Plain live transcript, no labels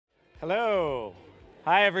Hello.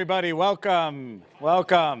 Hi, everybody. Welcome.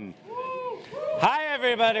 Welcome. Hi,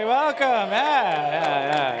 everybody. Welcome.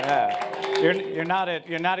 Yeah. You're not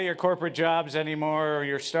at your corporate jobs anymore or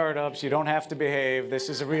your startups. You don't have to behave. This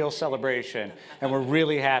is a real celebration, and we're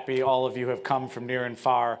really happy all of you have come from near and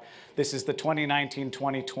far. This is the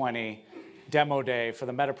 2019-2020 demo day for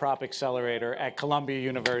the MetaProp Accelerator at Columbia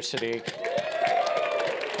University.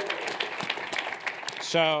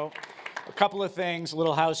 So, a couple of things, a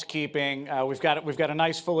little housekeeping. We've got a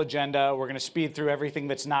nice full agenda. We're going to speed through everything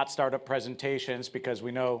that's not startup presentations because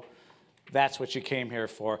we know that's what you came here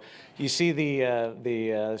for. You see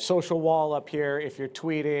the social wall up here. If you're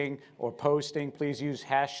tweeting or posting, please use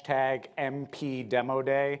hashtag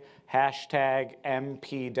 #MPDemoDay. Hashtag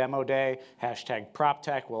 #MPDemoDay, hashtag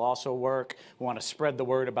PropTech will also work. We want to spread the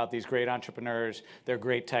word about these great entrepreneurs, their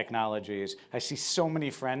great technologies. I see so many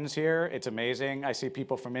friends here, it's amazing. I see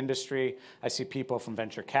people from industry, I see people from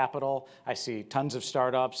venture capital, I see tons of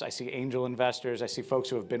startups, I see angel investors, I see folks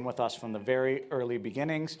who have been with us from the very early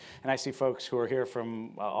beginnings, and I see folks who are here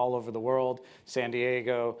from all over the world, San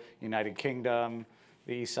Diego, United Kingdom,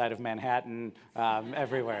 the east side of Manhattan,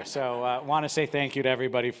 everywhere. So want to say thank you to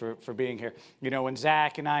everybody for being here. You know, when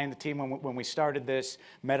Zach and I and the team, when we started this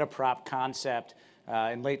MetaProp concept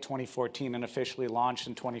in late 2014 and officially launched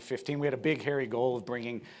in 2015, we had a big, hairy goal of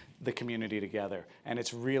bringing the community together. And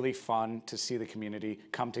it's really fun to see the community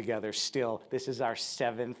come together still. This is our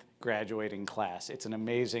 7th graduating class. It's an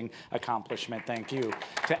amazing accomplishment. Thank you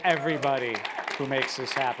to everybody who makes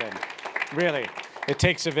this happen. Really. It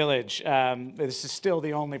takes a village. This is still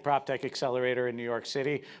the only PropTech accelerator in New York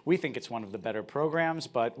City. We think it's one of the better programs,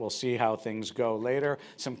 but we'll see how things go later.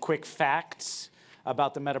 Some quick facts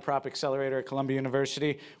about the MetaProp Accelerator at Columbia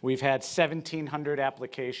University. We've had 1,700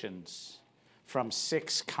 applications from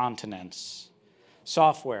 6 continents.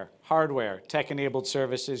 Software, hardware, tech-enabled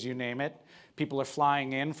services, you name it. People are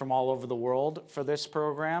flying in from all over the world for this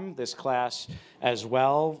program, this class as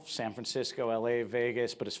well. San Francisco, LA,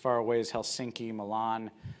 Vegas, but as far away as Helsinki,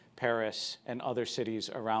 Milan, Paris, and other cities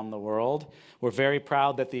around the world. We're very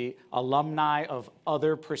proud that the alumni of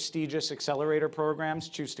other prestigious accelerator programs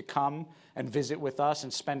choose to come and visit with us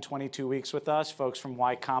and spend 22 weeks with us. Folks from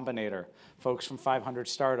Y Combinator, folks from 500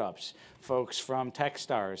 Startups, folks from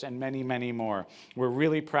Techstars, and many, many more. We're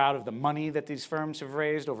really proud of the money that these firms have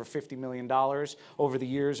raised, over $50 million over the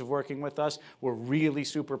years of working with us. We're really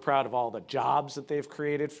super proud of all the jobs that they've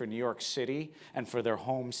created for New York City and for their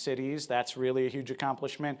home cities. That's really a huge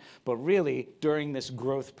accomplishment. But really, during this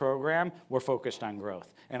growth program, we're focused on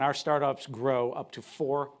growth. And our startups grow up to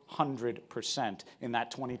 400% in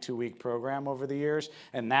that 22-week program over the years.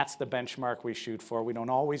 And that's the benchmark we shoot for. We don't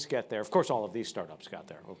always get there. Of course, all of these startups got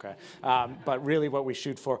there, okay? But really what we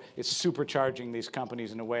shoot for is supercharging these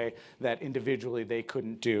companies in a way that individually they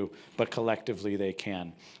couldn't do, but collectively they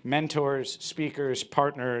can. Mentors, speakers,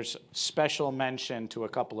 partners, special mention to a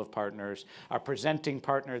couple of partners. Our presenting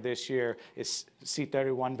partner this year is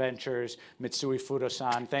C31 Ventures, Mitsui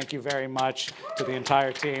Fudo-san. Thank you very much to the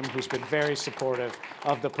entire team who's been very supportive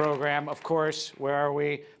of the program. Of course, where are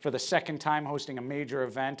we? For the 2nd time hosting a major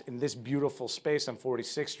event in this beautiful space on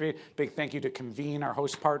 46th Street. Big thank you to Convene, our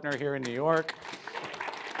host partner here in New York.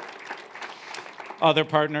 Other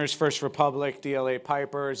partners, First Republic, DLA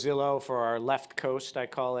Piper, Zillow for our left coast, I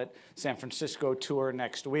call it, San Francisco tour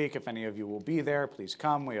next week. If any of you will be there, please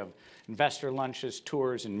come. We have investor lunches,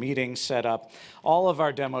 tours, and meetings set up. All of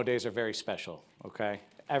our demo days are very special, okay?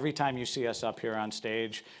 Every time you see us up here on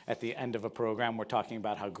stage at the end of a program, we're talking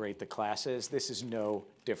about how great the class is. This is no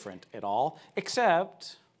different at all,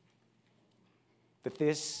 except that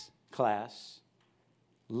this class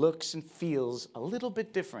looks and feels a little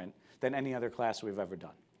bit different than any other class we've ever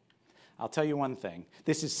done. I'll tell you one thing.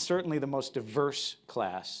 This is certainly the most diverse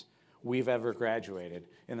class we've ever graduated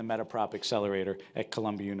in the MetaProp Accelerator at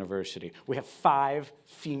Columbia University. We have 5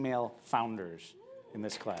 female founders in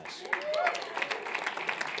this class.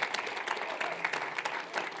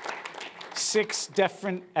 6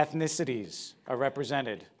 different ethnicities are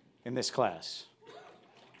represented in this class.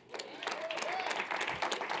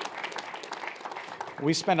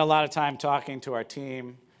 We spend a lot of time talking to our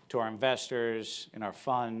team, to our investors, in our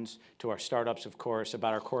funds, to our startups, of course,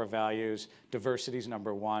 about our core values. Diversity is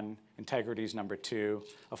number 1, integrity is number 2,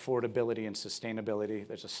 affordability and sustainability,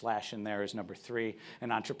 there's a slash in there, is number 3,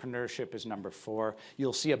 and entrepreneurship is number 4.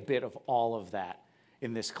 You'll see a bit of all of that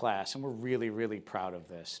in this class, and we're really, really proud of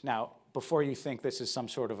this. Now, before you think this is some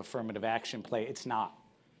sort of affirmative action play, it's not,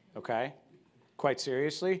 okay? Quite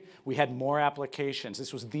seriously, we had more applications.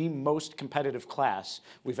 This was the most competitive class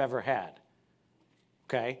we've ever had.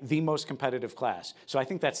 okay? The most competitive class. So I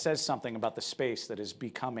think that says something about the space that is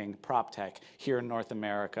becoming PropTech here in North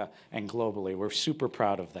America and globally. We're super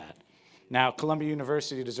proud of that. Now, Columbia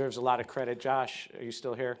University deserves a lot of credit. Josh, are you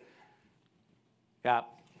still here? Yeah.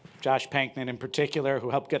 Josh Pankman in particular, who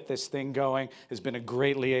helped get this thing going, has been a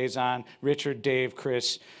great liaison. Richard, Dave,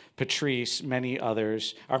 Chris, Patrice, many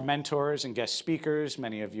others. Our mentors and guest speakers,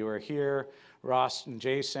 many of you are here. Ross and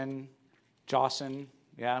Jason, Jawson,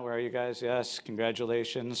 yeah, where are you guys? Yes,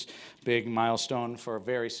 congratulations. Big milestone for a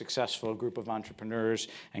very successful group of entrepreneurs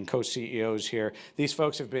and co-CEOs here. These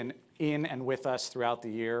folks have been in and with us throughout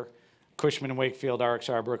the year. Cushman & Wakefield,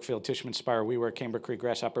 RXR, Brookfield, Tishman Speyer, WeWork, Camber Creek,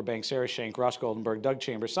 Grasshopper Bank, Sarah Shank, Ross Goldenberg, Doug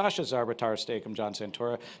Chambers, Sasha Zarba, Tara Stakem, John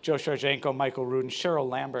Santora, Joe Sharjenko, Michael Rudin, Cheryl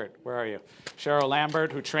Lambert. Where are you? Cheryl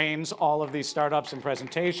Lambert, who trains all of these startups and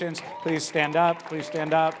presentations. Please stand up. Please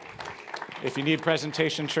stand up. If you need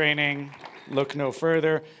presentation training, look no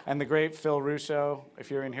further. And the great Phil Russo,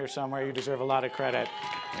 if you're in here somewhere, you deserve a lot of credit.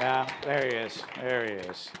 Yeah, there he is. There he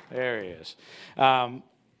is. There he is.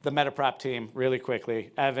 The MetaProp team, really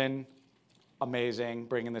quickly. Evan, amazing,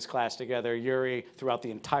 bringing this class together. Yuri, throughout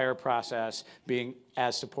the entire process, being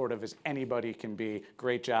as supportive as anybody can be.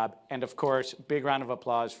 Great job. And of course, big round of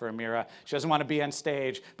applause for Amira. She doesn't want to be on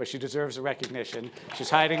stage, but she deserves the recognition. She's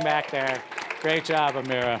hiding back there. Great job,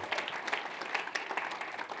 Amira.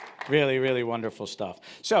 Really, really wonderful stuff.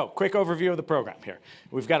 So, quick overview of the program here.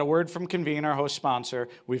 We've got a word from Convene, our host sponsor.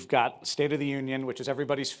 We've got State of the Union, which is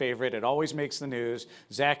everybody's favorite. It always makes the news.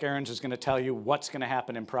 Zach Aarons is going to tell you what's going to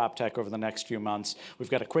happen in PropTech over the next few months. We've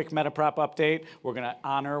got a quick MetaProp update. We're going to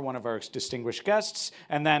honor one of our distinguished guests,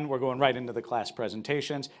 and then we're going right into the class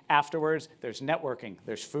presentations. Afterwards, there's networking,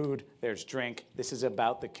 there's food, there's drink. This is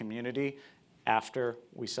about the community after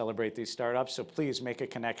we celebrate these startups. So please make a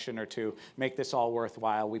connection or two. Make this all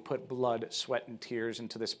worthwhile. We put blood, sweat, and tears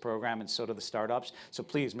into this program, and so do the startups. So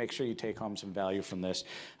please make sure you take home some value from this.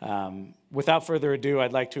 Without further ado,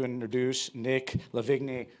 I'd like to introduce Nick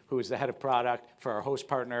Lavigny, who is the head of product for our host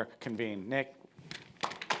partner, Convene. Nick.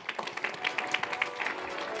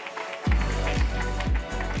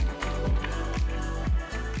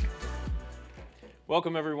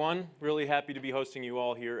 Welcome, everyone. Really happy to be hosting you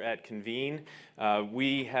all here at Convene.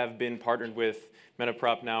 We have been partnered with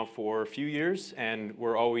MetaProp now for a few years, and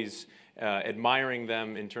we're always admiring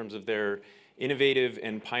them in terms of their innovative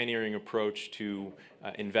and pioneering approach to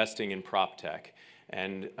investing in PropTech.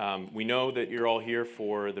 And we know that you're all here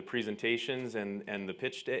for the presentations and the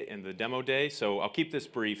pitch day and the demo day, so I'll keep this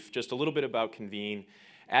brief. Just a little bit about Convene.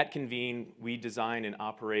 At Convene, we design and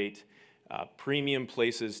operate premium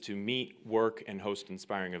places to meet, work, and host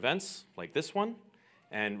inspiring events like this one.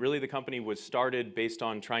 And really the company was started based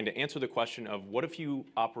on trying to answer the question of what if you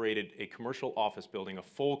operated a commercial office building, a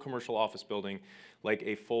full commercial office building, like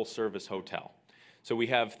a full service hotel. So we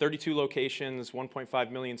have 32 locations,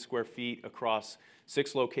 1.5 million square feet across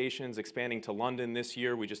 6 locations, expanding to London this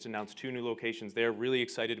year. We just announced 2 new locations there. Really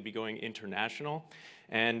excited to be going international.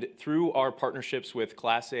 And through our partnerships with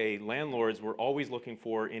Class A landlords, we're always looking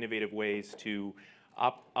for innovative ways to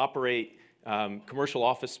operate commercial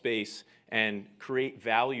office space and create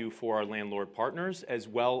value for our landlord partners, as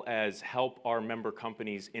well as help our member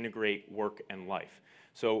companies integrate work and life.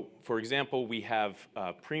 So, for example, we have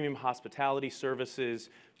premium hospitality services,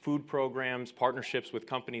 food programs, partnerships with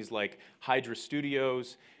companies like Hydra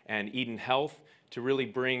Studios and Eden Health to really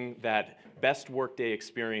bring that best workday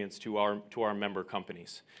experience to our member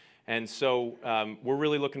companies. And so we're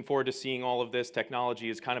really looking forward to seeing all of this. Technology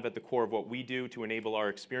is kind of at the core of what we do to enable our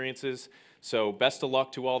experiences. So best of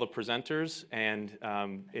luck to all the presenters, and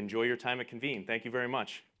enjoy your time at Convene. Thank you very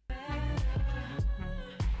much.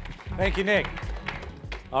 Thank you, Nick.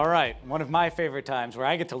 All right, one of my favorite times where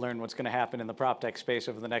I get to learn what's going to happen in the PropTech space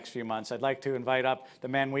over the next few months. I'd like to invite up the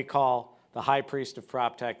man we call the high priest of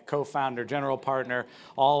PropTech, co-founder, general partner,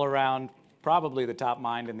 all around, probably the top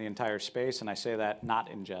mind in the entire space, and I say that not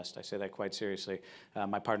in jest. I say that quite seriously.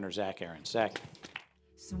 My partner, Zach Aarons. Zach.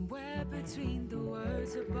 Somewhere between the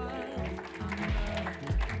words above.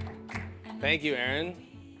 Thank you, Aaron.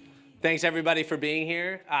 Thanks, everybody, for being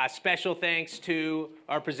here. Special thanks to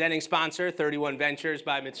our presenting sponsor, 31 Ventures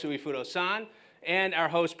by Mitsui Fudo-san, and our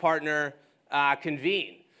host partner,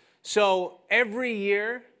 Convene. So every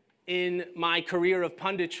year in my career of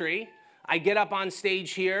punditry, I get up on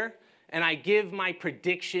stage here and I give my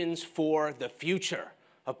predictions for the future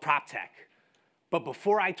of PropTech. But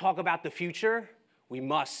before I talk about the future, we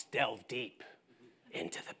must delve deep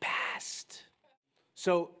into the past.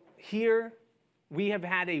 So here we have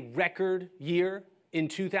had a record year in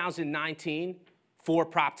 2019 for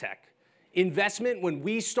PropTech. Investment, when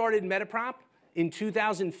we started MetaProp in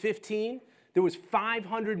 2015, there was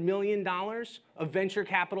 $500 million of venture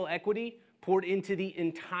capital equity poured into the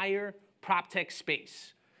entire PropTech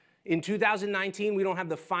space. In 2019, we don't have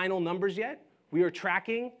the final numbers yet. We are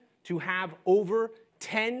tracking to have over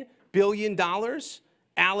 $10 billion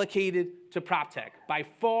allocated to PropTech. By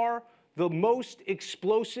far, the most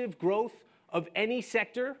explosive growth of any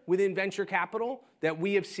sector within venture capital that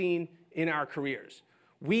we have seen in our careers.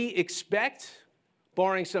 We expect,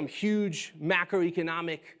 barring some huge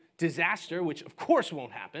macroeconomic disaster, which of course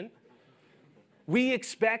won't happen, we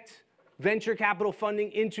expect venture capital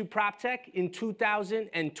funding into PropTech in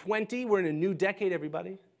 2020. We're in a new decade,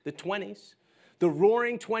 everybody, the 20s. The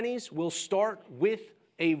roaring 20s will start with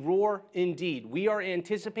a roar indeed. We are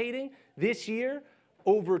anticipating this year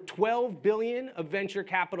over $12 billion of venture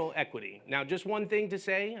capital equity. Now, just one thing to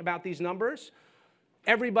say about these numbers.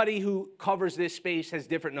 Everybody who covers this space has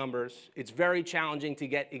different numbers. It's very challenging to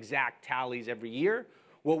get exact tallies every year.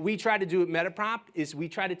 What we try to do at MetaProp is we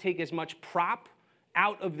try to take as much prop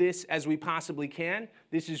out of this as we possibly can.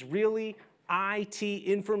 This is really IT,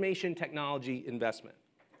 information technology investment.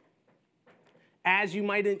 As you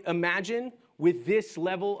might imagine, with this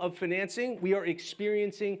level of financing, we are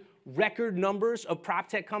experiencing record numbers of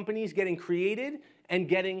PropTech companies getting created and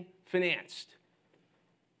getting financed.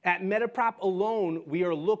 At MetaProp alone, we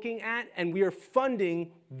are looking at and we are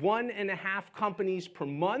funding 1.5 companies per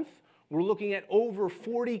month. We're looking at over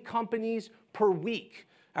 40 companies per week.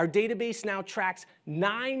 Our database now tracks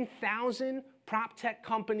 9,000 PropTech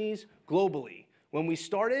companies globally. When we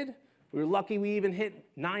started, we were lucky we even hit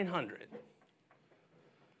 900.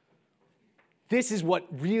 This is what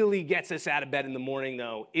really gets us out of bed in the morning,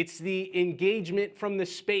 though. It's the engagement from the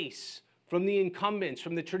space, from the incumbents,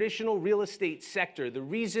 from the traditional real estate sector. The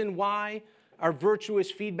reason why our virtuous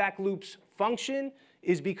feedback loops function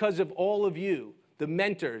is because of all of you, the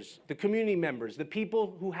mentors, the community members, the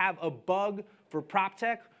people who have a bug for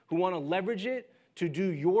PropTech, who want to leverage it to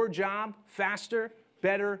do your job faster,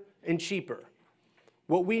 better, and cheaper.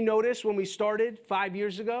 What we noticed when we started 5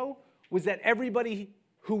 years ago was that everybody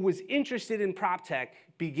who was interested in PropTech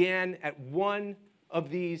began at one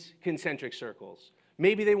of these concentric circles.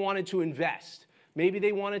 Maybe they wanted to invest. Maybe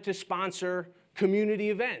they wanted to sponsor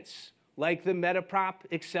community events like the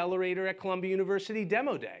MetaProp Accelerator at Columbia University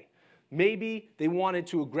Demo Day. Maybe they wanted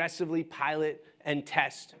to aggressively pilot and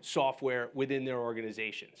test software within their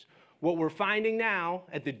organizations. What we're finding now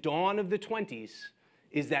at the dawn of the 20s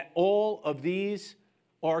is that all of these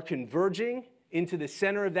are converging into the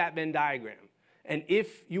center of that Venn diagram. And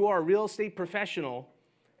if you are a real estate professional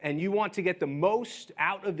and you want to get the most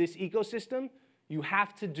out of this ecosystem, you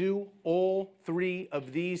have to do all three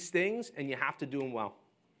of these things, and you have to do them well.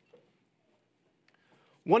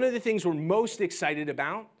 One of the things we're most excited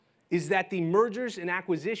about is that the mergers and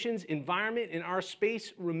acquisitions environment in our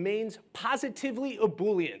space remains positively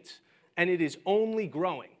ebullient, and it is only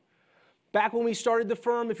growing. Back when we started the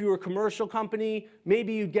firm, if you were a commercial company,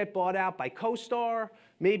 maybe you'd get bought out by CoStar,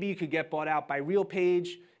 maybe you could get bought out by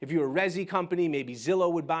RealPage. If you were a resi company, maybe Zillow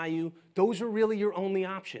would buy you. Those were really your only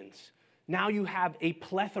options. Now you have a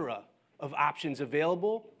plethora of options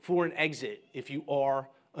available for an exit if you are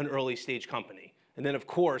an early stage company. And then of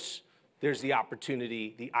course, there's the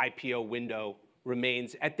opportunity, the IPO window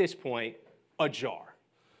remains at this point ajar.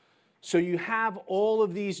 So you have all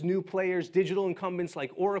of these new players, digital incumbents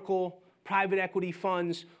like Oracle, private equity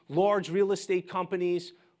funds, large real estate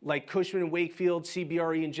companies like Cushman & Wakefield,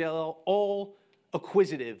 CBRE, and JLL, all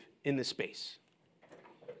acquisitive in the space.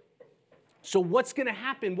 So what's going to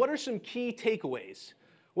happen? What are some key takeaways?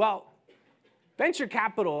 Well, venture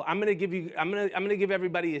capital, I'm going to give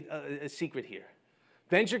everybody a secret here.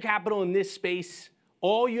 Venture capital in this space,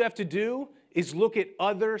 all you have to do is look at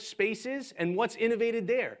other spaces and what's innovated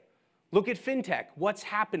there. Look at fintech. What's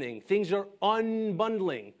happening? Things are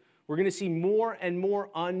unbundling. We're going to see more and more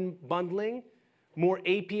unbundling, more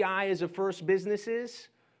API as a first businesses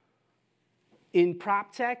in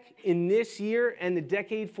PropTech in this year and the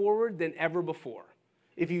decade forward than ever before.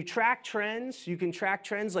 If you track trends, you can track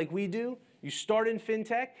trends like we do. You start in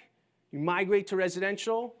fintech, you migrate to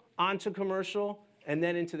residential, onto commercial, and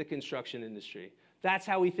then into the construction industry. That's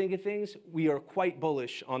how we think of things. We are quite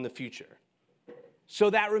bullish on the future. So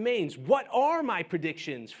that remains. What are my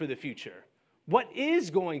predictions for the future? What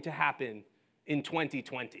is going to happen in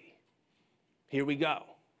 2020? Here we go.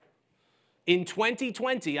 In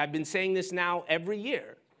 2020, I've been saying this now every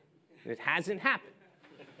year. It hasn't happened.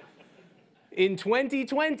 In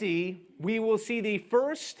 2020, we will see the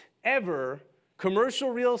first ever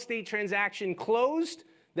commercial real estate transaction closed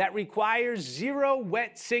that requires 0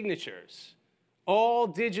 wet signatures. All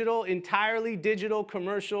digital, entirely digital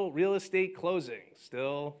commercial real estate closing.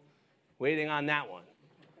 Still Waiting on that one.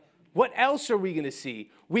 What else are we going to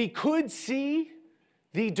see? We could see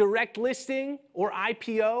the direct listing or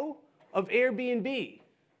IPO of Airbnb.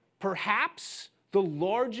 Perhaps the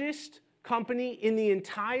largest company in the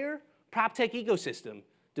entire PropTech ecosystem,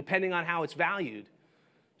 depending on how it's valued.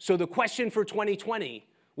 So the question for 2020,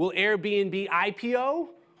 will Airbnb IPO,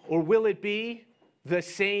 or will it be the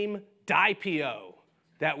same DIPO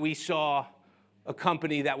that we saw a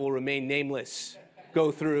company that will remain nameless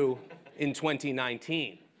go through in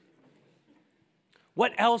 2019?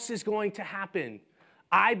 What else is going to happen?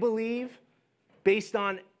 I believe, based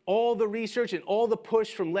on all the research and all the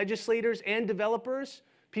push from legislators and developers,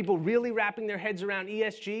 people really wrapping their heads around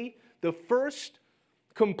ESG, the first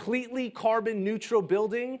completely carbon neutral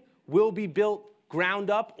building will be built ground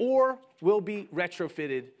up or will be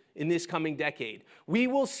retrofitted in this coming decade. We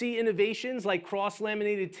will see innovations like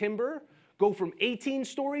cross-laminated timber go from 18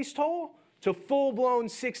 stories tall to full-blown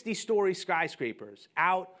 60-story skyscrapers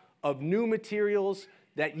out of new materials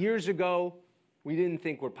that years ago we didn't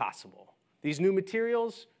think were possible. These new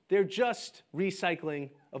materials, they're just recycling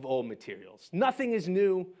of old materials. Nothing is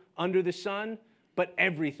new under the sun, but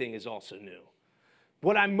everything is also new.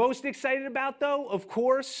 What I'm most excited about, though, of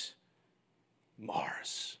course,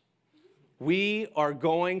 Mars. We are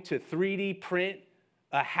going to 3D print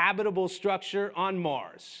a habitable structure on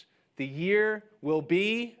Mars. The year will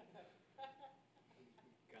be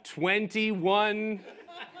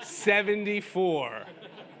 2174.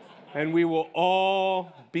 And we will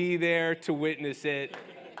all be there to witness it.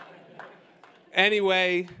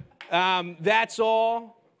 Anyway, that's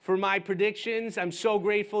all for my predictions. I'm so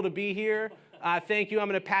grateful to be here. Thank you. I'm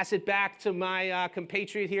going to pass it back to my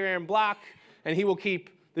compatriot here, Aaron Block, and he will keep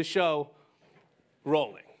the show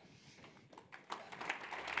rolling.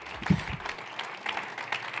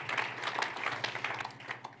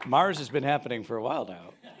 Mars has been happening for a while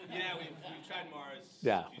now. Yeah, we've tried Mars.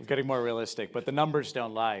 Yeah, we're getting more realistic, but the numbers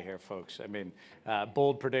don't lie here, folks. I mean,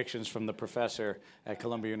 bold predictions from the professor at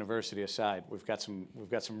Columbia University aside, we've got some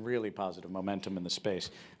really positive momentum in the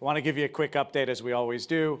space. I want to give you a quick update, as we always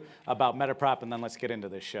do, about MetaProp, and then let's get into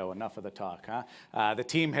this show. Enough of the talk, huh? The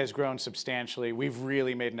team has grown substantially. We've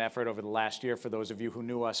really made an effort over the last year. For those of you who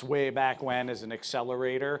knew us way back when as an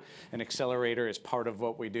accelerator is part of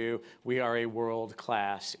what we do. We are a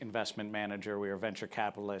world-class investment manager. We are venture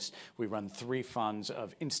capitalists. We run 3 funds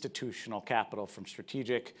of institutional capital, from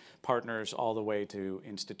strategic partners all the way to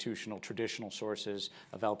institutional traditional sources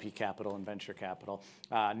of LP capital and venture capital.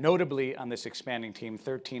 Notably, on this expanding team,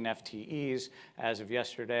 13 FTEs as of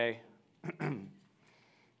yesterday.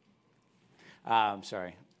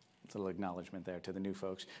 Sorry, a little acknowledgement there to the new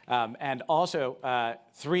folks. And also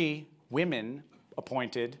 3 women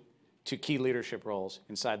appointed to key leadership roles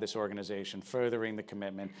inside this organization, furthering the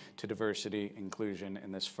commitment to diversity, inclusion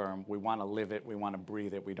in this firm. We want to live it. We want to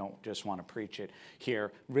breathe it. We don't just want to preach it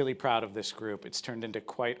here. Really proud of this group. It's turned into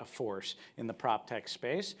quite a force in the PropTech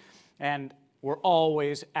space. And we're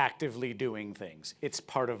always actively doing things. It's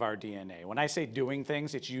part of our DNA. When I say doing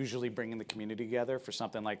things, it's usually bringing the community together for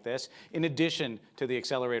something like this. In addition to the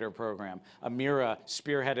accelerator program, Amira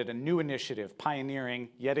spearheaded a new initiative, pioneering,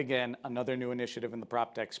 yet again, another new initiative in the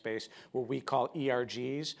PropTech space, where we call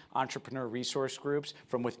ERGs, Entrepreneur Resource Groups,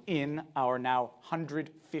 from within our now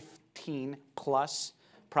 115 plus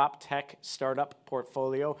PropTech startup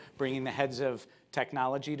portfolio, bringing the heads of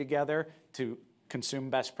technology together to consume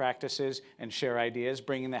best practices and share ideas,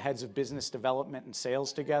 bringing the heads of business development and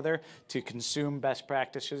sales together to consume best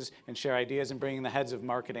practices and share ideas, and bringing the heads of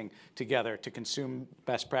marketing together to consume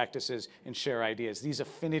best practices and share ideas. These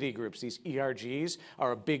affinity groups, these ERGs,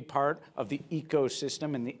 are a big part of the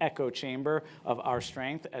ecosystem and the echo chamber of our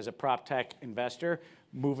strength as a PropTech investor,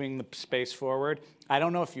 moving the space forward. I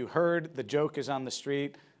don't know if you heard, the joke is on the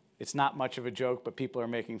street. It's not much of a joke, but people are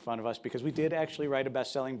making fun of us because we did actually write a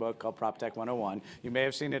best-selling book called PropTech 101. You may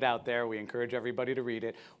have seen it out there. We encourage everybody to read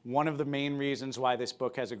it. One of the main reasons why this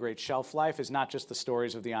book has a great shelf life is not just the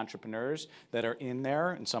stories of the entrepreneurs that are in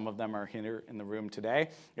there, and some of them are here in the room today.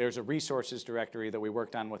 There's a resources directory that we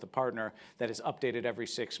worked on with a partner that is updated every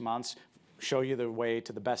 6 months, show you the way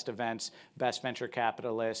to the best events, best venture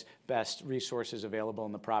capitalists, best resources available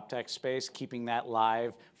in the PropTech space, keeping that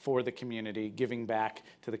live for the community, giving back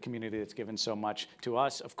to the community that's given so much to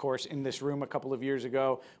us. Of course, in this room a couple of years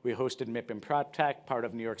ago, we hosted MIP and PropTech, part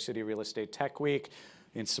of New York City Real Estate Tech Week,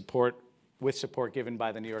 in support with support given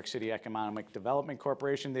by the New York City Economic Development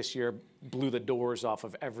Corporation. This year blew the doors off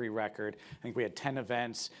of every record. I think we had 10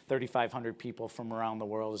 events, 3,500 people from around the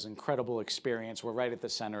world. It was an incredible experience. We're right at the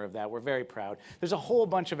center of that. We're very proud. There's a whole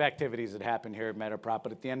bunch of activities that happen here at MetaProp,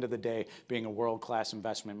 but at the end of the day, being a world-class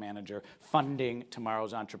investment manager, funding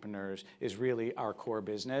tomorrow's entrepreneurs is really our core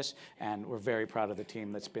business, and we're very proud of the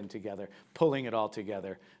team that's been together, pulling it all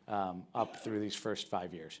together up through these first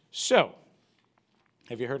 5 years. So,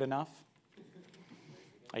 have you heard enough?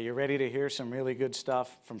 Are you ready to hear some really good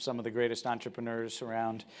stuff from some of the greatest entrepreneurs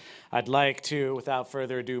around? I'd like to, without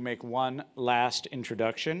further ado, make one last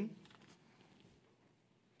introduction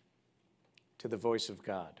to the voice of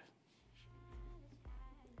God.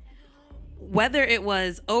 Whether it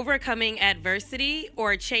was overcoming adversity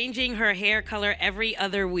or changing her hair color every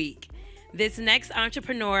other week, this next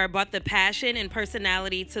entrepreneur brought the passion and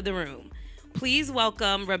personality to the room. Please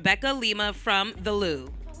welcome Rebecca Lima from The Lou.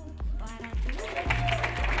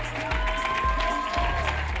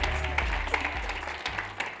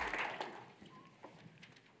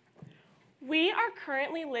 We are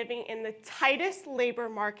currently living in the tightest labor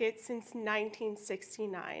market since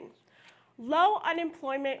 1969. Low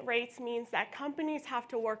unemployment rates means that companies have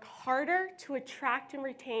to work harder to attract and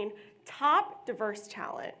retain top diverse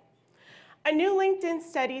talent. A new LinkedIn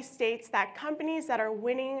study states that companies that are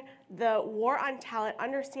winning the war on talent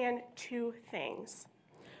understand two things.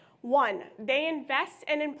 One, they invest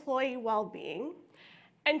in employee well-being,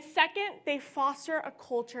 and second, they foster a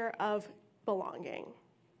culture of belonging.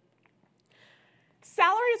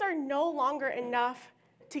 Salaries are no longer enough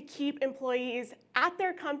to keep employees at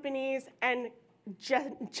their companies and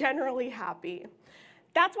generally happy.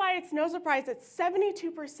 That's why it's no surprise that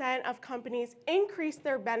 72% of companies increased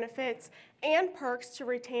their benefits and perks to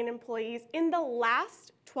retain employees in the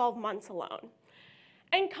last 12 months alone.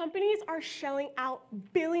 And companies are shelling out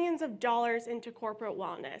billions of dollars into corporate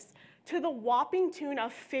wellness to the whopping tune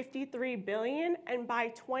of $53 billion, and by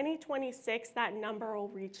 2026, that number will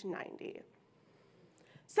reach 90.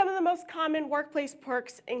 Some of the most common workplace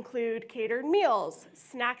perks include catered meals,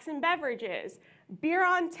 snacks and beverages, beer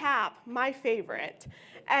on tap, my favorite,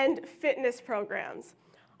 and fitness programs.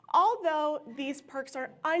 Although these perks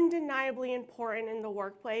are undeniably important in the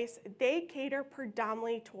workplace, they cater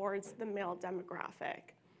predominantly towards the male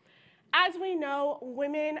demographic. As we know,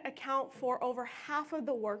 women account for over half of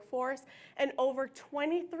the workforce and over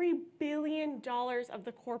 $23 billion of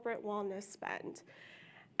the corporate wellness spend.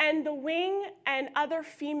 And the Wing and other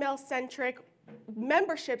female-centric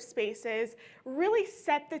membership spaces really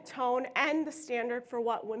set the tone and the standard for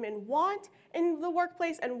what women want in the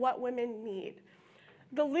workplace and what women need.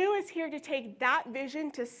 The Lou is here to take that vision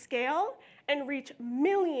to scale and reach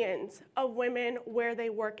millions of women where they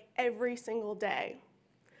work every single day.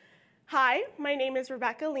 Hi, my name is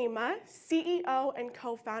Rebecca Lima, CEO and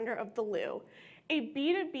co-founder of The Lou, a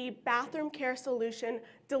B2B bathroom care solution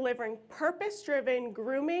delivering purpose-driven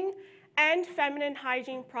grooming and feminine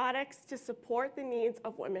hygiene products to support the needs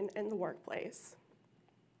of women in the workplace.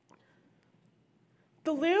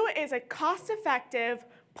 The Lou is a cost-effective,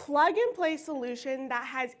 plug-and-play solution that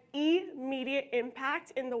has immediate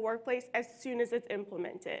impact in the workplace as soon as it's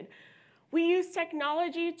implemented. We use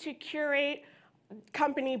technology to curate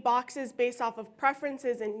company boxes based off of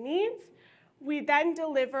preferences and needs. We then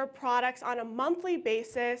deliver products on a monthly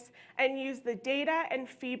basis and use the data and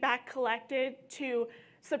feedback collected to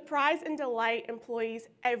surprise and delight employees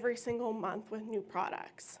every single month with new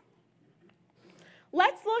products.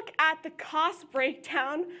 Let's look at the cost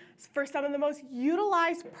breakdown for some of the most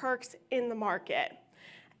utilized perks in the market.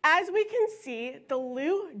 As we can see, the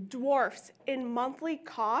Lou dwarfs in monthly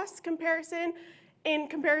cost in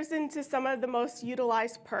comparison to some of the most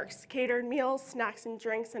utilized perks, catered meals, snacks and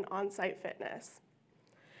drinks, and on-site fitness.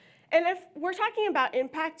 And if we're talking about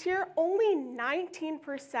impact here, only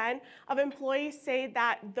 19% of employees say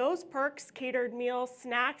that those perks, catered meals,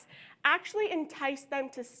 snacks, actually entice them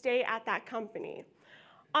to stay at that company.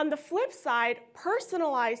 On the flip side,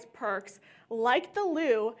 personalized perks like the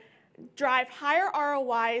Lou drive higher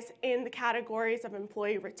ROIs in the categories of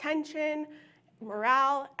employee retention,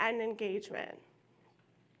 morale, and engagement.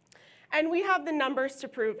 And we have the numbers to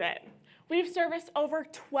prove it. We've serviced over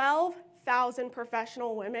 12,000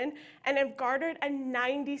 professional women and have garnered a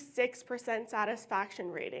 96%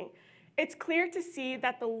 satisfaction rating. It's clear to see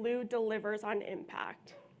that the Lou delivers on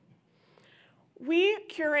impact. We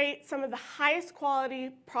curate some of the highest quality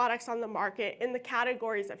products on the market in the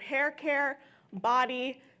categories of hair care,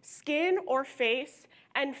 body, skin or face,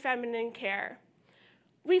 and feminine care.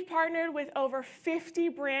 We've partnered with over 50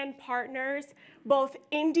 brand partners, both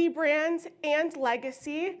indie brands and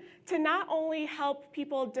legacy, to not only help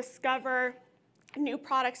people discover new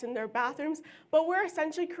products in their bathrooms, but we're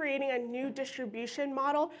essentially creating a new distribution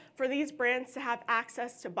model for these brands to have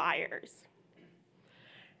access to buyers.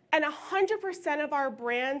 And 100% of our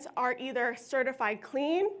brands are either certified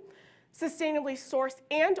clean, sustainably sourced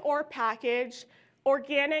and or packaged,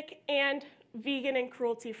 organic, and vegan and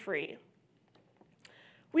cruelty-free.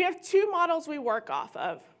 We have two models we work off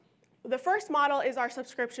of. The first model is our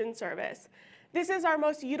subscription service. This is our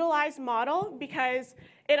most utilized model because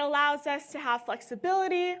it allows us to have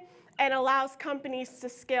flexibility and allows companies to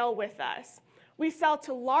scale with us. We sell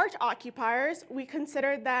to large occupiers. We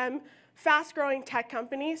consider them fast-growing tech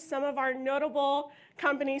companies. Some of our notable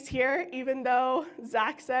companies here, even though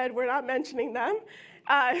Zach said we're not mentioning them,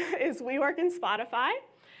 is WeWork and Spotify.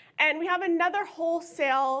 And we have another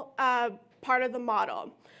wholesale part of the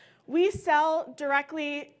model. We sell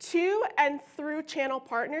directly to and through channel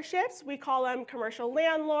partnerships. We call them commercial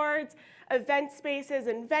landlords, event spaces,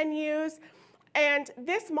 and venues. And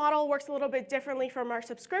this model works a little bit differently from our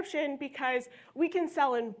subscription because we can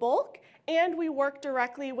sell in bulk and we work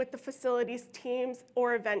directly with the facilities teams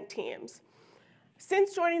or event teams.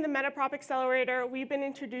 Since joining the MetaProp Accelerator, we've been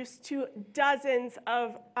introduced to dozens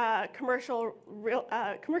of commercial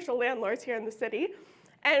landlords here in the city,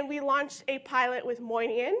 and we launched a pilot with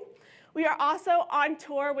Moynihan. We are also on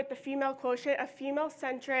tour with the Female Quotient, a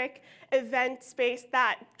female-centric event space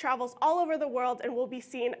that travels all over the world and will be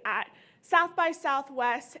seen at South by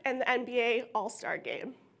Southwest and the NBA All-Star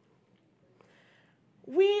Game.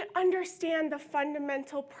 We understand the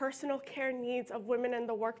fundamental personal care needs of women in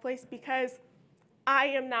the workplace because I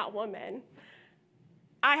am that woman.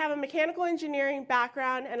 I have a mechanical engineering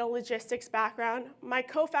background and a logistics background. My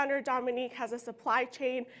co-founder, Dominique, has a supply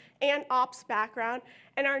chain and ops background.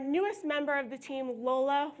 And our newest member of the team,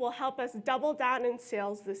 Lola, will help us double down in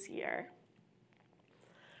sales this year.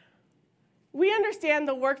 We understand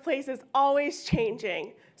the workplace is always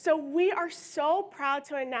changing. So we are so proud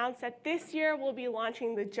to announce that this year we'll be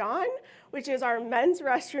launching the John, which is our men's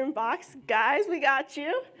restroom box. Guys, we got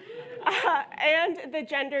you. And the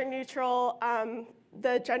gender neutral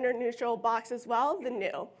box as well, the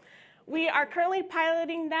new. We are currently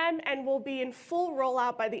piloting them and will be in full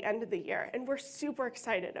rollout by the end of the year, and we're super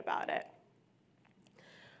excited about it.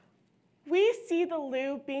 We see the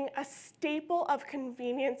loo being a staple of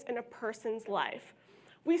convenience in a person's life.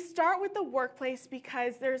 We start with the workplace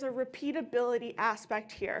because there's a repeatability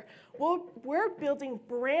aspect here. We're building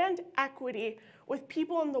brand equity with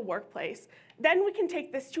people in the workplace. Then we can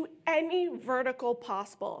take this to any vertical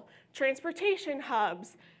possible. Transportation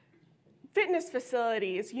hubs, fitness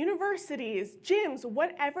facilities, universities, gyms,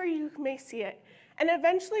 whatever you may see it. And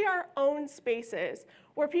eventually our own spaces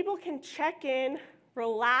where people can check in,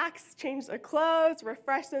 relax, change their clothes,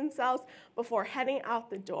 refresh themselves before heading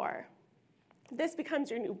out the door. This becomes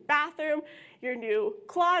your new bathroom, your new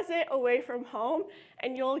closet away from home,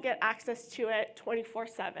 and you'll get access to it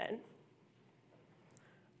 24/7.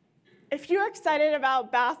 If you're excited about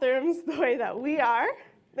bathrooms the way that we are,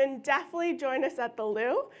 then definitely join us at the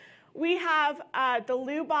loo. We have the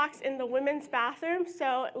loo box in the women's bathroom,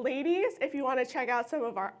 so ladies, if you want to check out some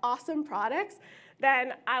of our awesome products,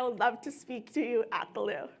 then I would love to speak to you at the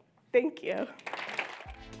loo. Thank you.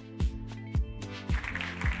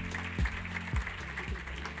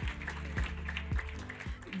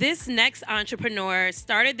 This next entrepreneur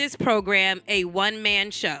started this program a one-man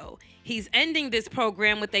show. He's ending this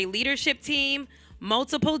program with a leadership team,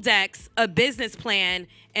 multiple decks, a business plan,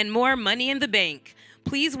 and more money in the bank.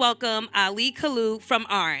 Please welcome Ali Kalu from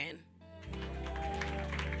Aran.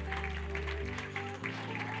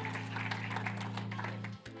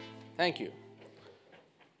 Thank you.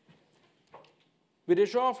 With a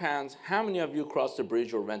show of hands, how many of you crossed the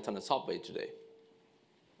bridge or went on a subway today?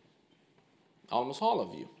 Almost all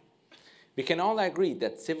of you. We can all agree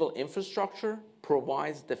that civil infrastructure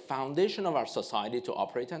provides the foundation of our society to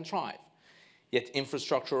operate and thrive. Yet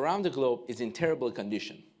infrastructure around the globe is in terrible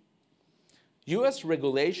condition. US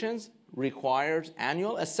regulations requires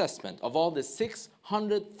annual assessment of all the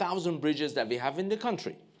 600,000 bridges that we have in the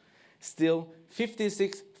country. Still,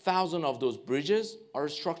 56,000 of those bridges are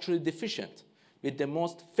structurally deficient, with the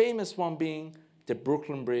most famous one being the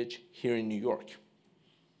Brooklyn Bridge here in New York.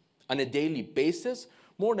 On a daily basis,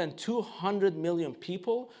 more than 200 million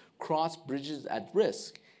people cross bridges at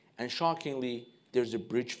risk, and shockingly, there's a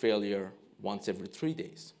bridge failure once every 3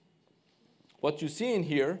 days. What you see in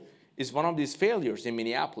here is one of these failures in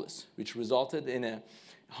Minneapolis, which resulted in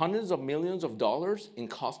hundreds of millions of dollars in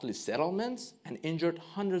costly settlements and injured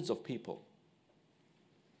hundreds of people.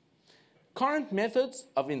 Current methods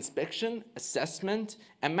of inspection, assessment,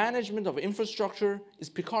 and management of infrastructure is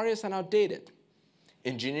precarious and outdated.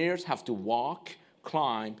 Engineers have to walk,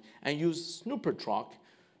 climb, and use snooper truck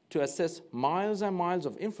to assess miles and miles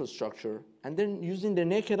of infrastructure, and then using their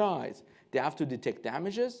naked eyes, they have to detect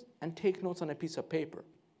damages and take notes on a piece of paper.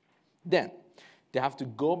 Then, they have to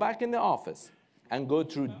go back in the office and go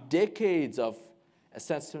through decades of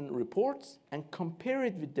assessment reports and compare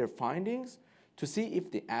it with their findings to see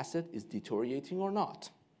if the asset is deteriorating or not.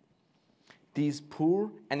 These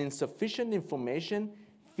poor and insufficient information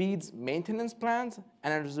feeds maintenance plans,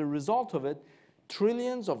 and as a result of it,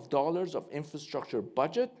 trillions of dollars of infrastructure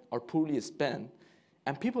budget are poorly spent,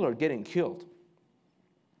 and people are getting killed.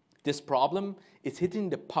 This problem is hitting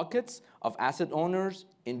the pockets of asset owners,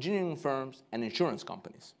 engineering firms, and insurance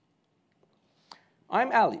companies.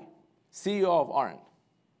 I'm Ali, CEO of RN.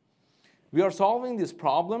 We are solving this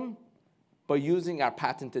problem by using our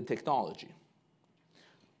patented technology.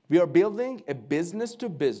 We are building a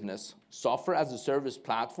business-to-business software-as-a-service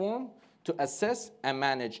platform to assess and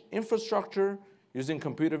manage infrastructure using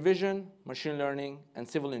computer vision, machine learning, and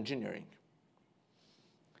civil engineering.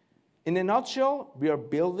 In a nutshell, we are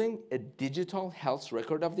building a digital health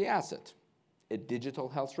record of the asset, a digital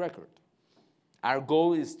health record. Our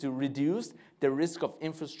goal is to reduce the risk of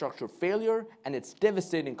infrastructure failure and its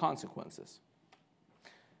devastating consequences.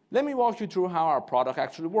 Let me walk you through how our product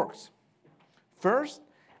actually works. First,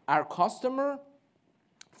 our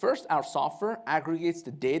software aggregates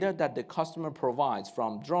the data that the customer provides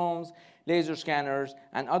from drones, laser scanners,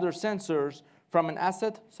 and other sensors from an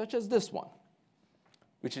asset such as this one,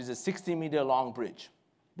 which is a 60-meter long bridge.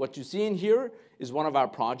 What you see in here is one of our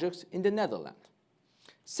projects in the Netherlands.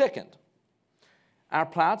 Second, our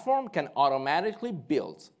platform can automatically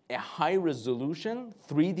build a high-resolution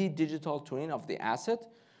 3D digital twin of the asset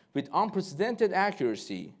with unprecedented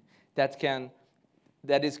accuracy that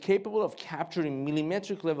is capable of capturing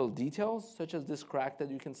millimetric level details, such as this crack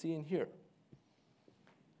that you can see in here.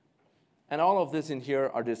 And all of this in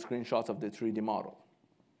here are the screenshots of the 3D model.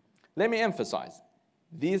 Let me emphasize,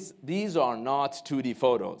 these are not 2D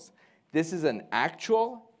photos. This is an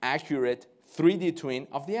actual, accurate 3D twin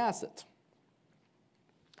of the asset.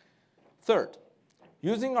 Third,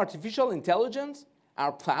 using artificial intelligence,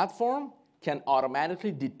 our platform can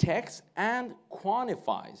automatically detect and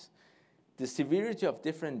quantifies the severity of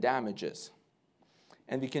different damages.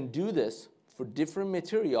 And we can do this for different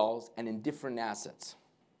materials and in different assets.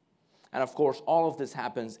 And of course, all of this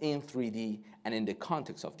happens in 3D and in the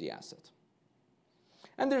context of the asset.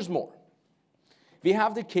 And there's more. We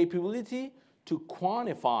have the capability to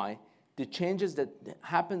quantify the changes that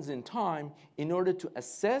happens in time in order to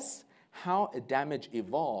assess how a damage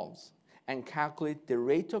evolves and calculate the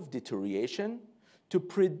rate of deterioration to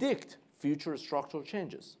predict future structural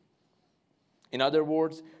changes. In other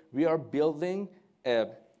words, we are building a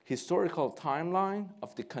historical timeline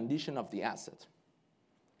of the condition of the asset.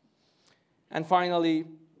 And finally,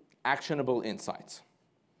 actionable insights.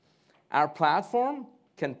 Our platform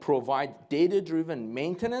can provide data-driven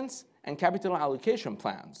maintenance and capital allocation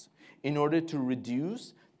plans in order to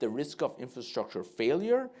reduce the risk of infrastructure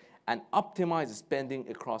failure and optimize spending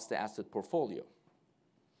across the asset portfolio.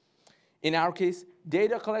 In our case,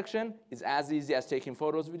 data collection is as easy as taking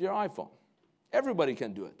photos with your iPhone. Everybody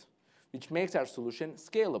can do it, which makes our solution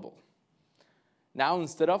scalable. Now,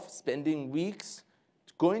 instead of spending weeks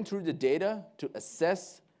going through the data to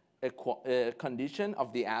assess a condition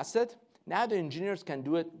of the asset, now the engineers can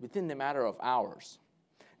do it within a matter of hours.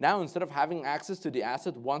 Now, instead of having access to the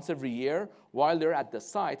asset once every year while they're at the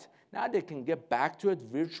site, now they can get back to it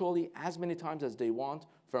virtually as many times as they want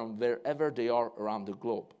from wherever they are around the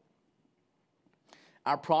globe.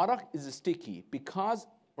 Our product is sticky because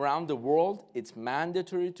around the world, it's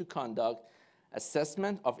mandatory to conduct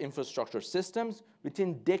assessment of infrastructure systems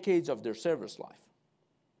within decades of their service life.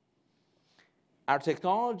 Our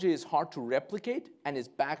technology is hard to replicate and is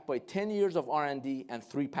backed by 10 years of R&D and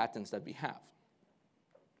 3 patents that we have.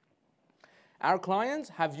 Our clients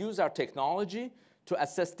have used our technology to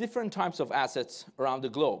assess different types of assets around the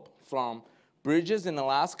globe, from bridges in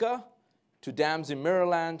Alaska to dams in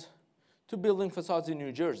Maryland to building facades in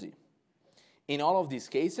New Jersey. In all of these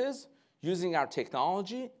cases, using our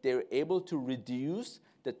technology, they're able to reduce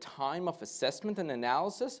the time of assessment and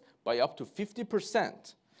analysis by up to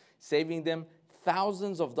 50%, saving them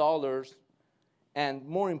thousands of dollars, and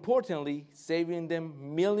more importantly, saving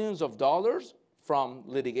them millions of dollars from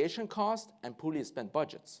litigation costs and poorly spent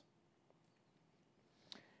budgets.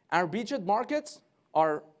 Our beachhead markets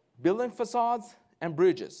are building facades and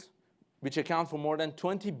bridges, which account for more than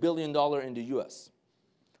 $20 billion in the US.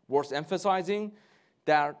 Worth emphasizing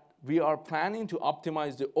that we are planning to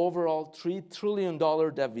optimize the overall $3 trillion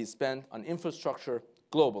that we spend on infrastructure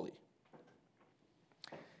globally.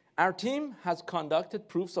 Our team has conducted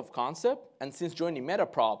proofs of concept, and since joining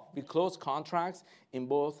MetaProp, we closed contracts in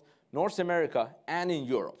both North America and in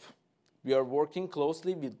Europe. We are working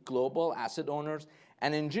closely with global asset owners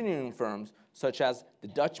and engineering firms, such as the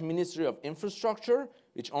Dutch Ministry of Infrastructure,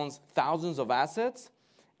 which owns thousands of assets,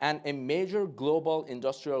 and a major global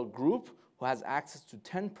industrial group who has access to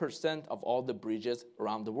 10% of all the bridges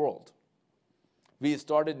around the world. We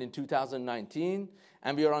started in 2019,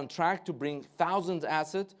 and we are on track to bring thousands of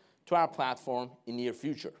assets to our platform in the near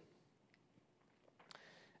future.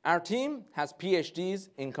 Our team has PhDs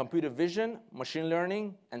in computer vision, machine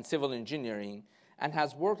learning, and civil engineering, and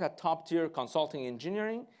has worked at top-tier consulting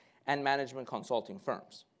engineering and management consulting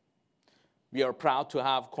firms. We are proud to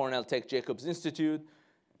have Cornell Tech Jacobs Institute,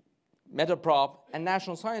 MetaProp, and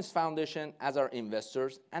National Science Foundation as our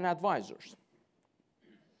investors and advisors.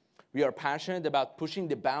 We are passionate about pushing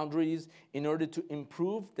the boundaries in order to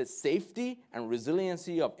improve the safety and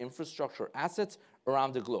resiliency of infrastructure assets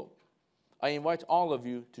around the globe. I invite all of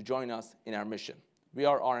you to join us in our mission. We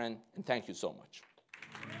are RN, and thank you so much.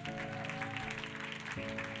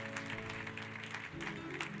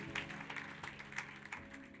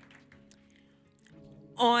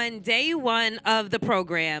 On day one of the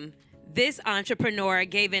program, this entrepreneur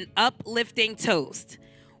gave an uplifting toast.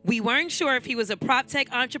 We weren't sure if he was a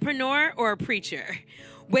PropTech entrepreneur or a preacher.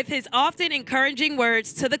 With his often encouraging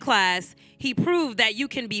words to the class, he proved that you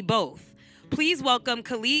can be both. Please welcome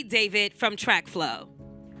Khalid David from TrackFlow.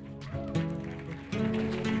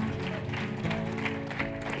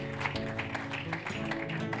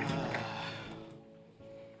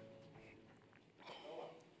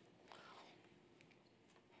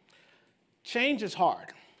 Change is hard,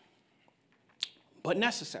 but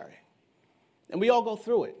necessary. And we all go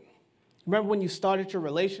through it. Remember when you started your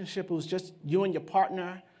relationship, it was just you and your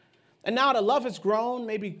partner. And now the love has grown,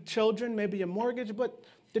 maybe children, maybe a mortgage, but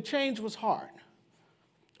the change was hard.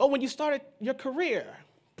 Or when you started your career,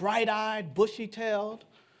 bright-eyed, bushy-tailed,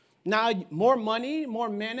 now more money, more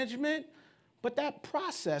management, but that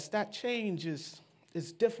process, that change is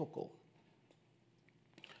difficult.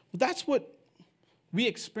 That's what we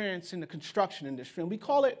experience in the construction industry, and we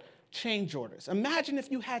call it change orders. Imagine if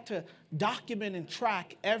you had to document and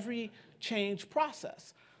track every change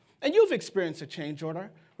process. And you've experienced a change order.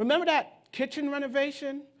 Remember that kitchen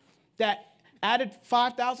renovation that added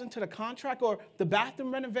 $5,000 to the contract, or the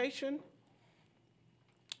bathroom renovation?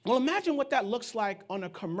 Well, imagine what that looks like on a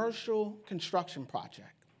commercial construction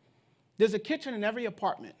project. There's a kitchen in every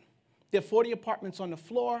apartment. There are 40 apartments on the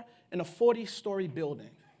floor in a 40-story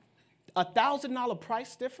building. A $1,000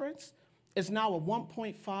 price difference is now a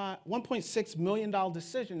 $1.6 million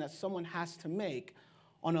decision that someone has to make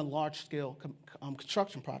on a large-scale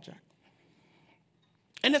construction project.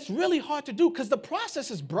 And it's really hard to do because the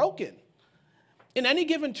process is broken. In any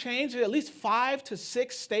given change, there are at least 5 to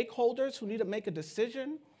 6 stakeholders who need to make a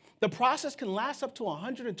decision. The process can last up to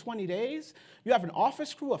 120 days. You have an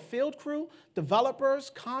office crew, a field crew,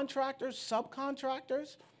 developers, contractors,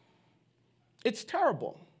 subcontractors. It's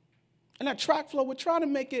terrible. And at TrackFlow, we're trying to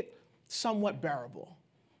make it somewhat bearable.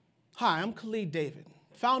 Hi, I'm Khalid David,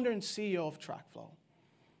 founder and CEO of TrackFlow.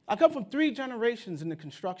 I come from 3 generations in the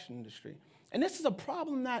construction industry, and this is a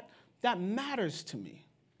problem that matters to me.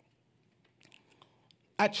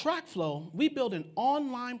 At TrackFlow, we build an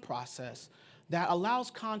online process that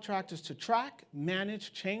allows contractors to track,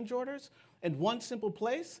 manage change orders in one simple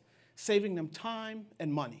place, saving them time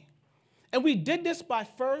and money. And we did this by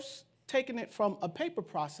first taking it from a paper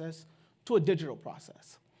process to a digital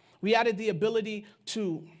process. We added the ability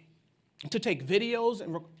to take videos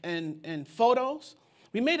and photos.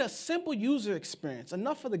 We made a simple user experience,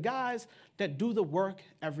 enough for the guys that do the work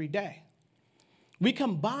every day. We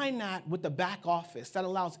combine that with the back office that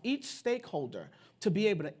allows each stakeholder to be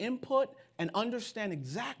able to input and understand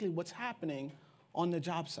exactly what's happening on the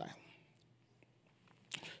job site.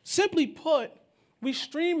 Simply put, we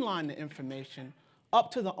streamline the information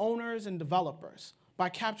up to the owners and developers by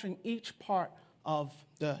capturing each part of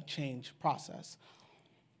the change process.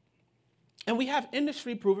 And we have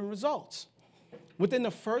industry-proven results. Within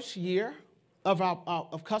the first year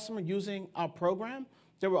of customer using our program,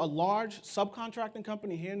 there were a large subcontracting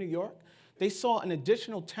company here in New York. They saw an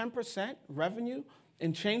additional 10% revenue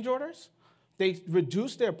in change orders. They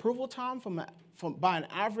reduced their approval time by an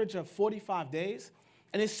average of 45 days.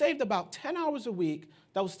 And they saved about 10 hours a week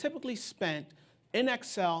that was typically spent in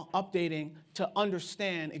Excel updating to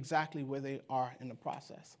understand exactly where they are in the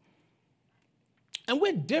process. And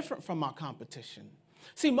we're different from our competition.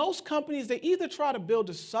 See, most companies, they either try to build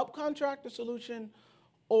a subcontractor solution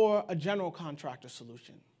or a general contractor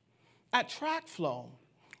solution. At TrackFlow,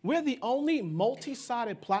 we're the only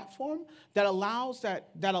multi-sided platform that allows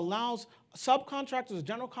subcontractors,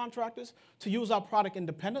 general contractors, to use our product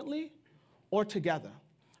independently or together.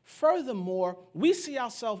 Furthermore, we see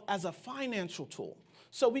ourselves as a financial tool.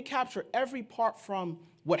 So we capture every part from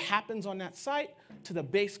what happens on that site to the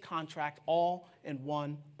base contract all in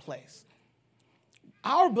one place.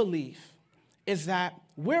 Our belief is that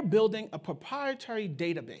we're building a proprietary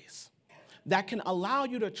database that can allow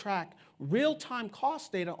you to track real-time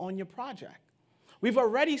cost data on your project. We've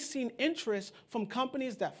already seen interest from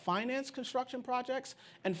companies that finance construction projects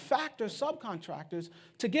and factor subcontractors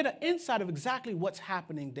to get an insight of exactly what's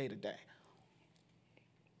happening day to day.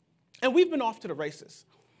 And we've been off to the races.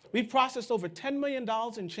 We've processed over $10 million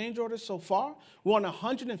in change orders so far. We're on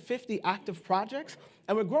 150 active projects,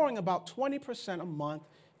 and we're growing about 20% a month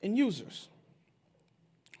in users.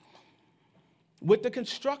 With the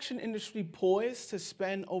construction industry poised to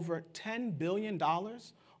spend over $10 billion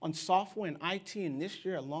on software and IT in this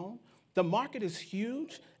year alone, the market is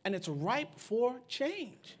huge and it's ripe for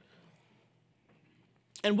change.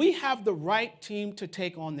 And we have the right team to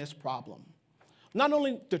take on this problem. Not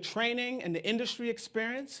only the training and the industry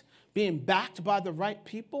experience being backed by the right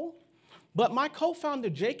people, but my co-founder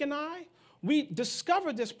Jake and I, we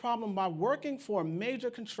discovered this problem by working for a major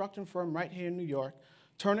construction firm right here in New York,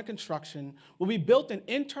 Turner Construction, where we built an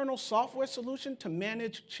internal software solution to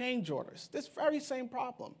manage change orders. This very same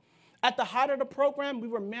problem. At the height of the program, we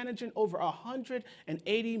were managing over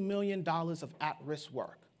 $180 million of at-risk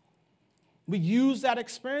work. We used that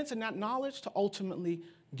experience and that knowledge to ultimately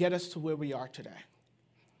get us to where we are today.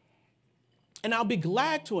 And I'll be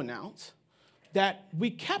glad to announce that we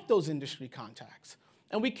kept those industry contacts.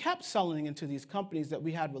 And we kept selling into these companies that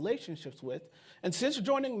we had relationships with. And since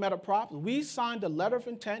joining MetaProp, we signed a letter of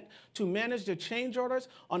intent to manage the change orders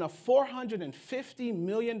on a $450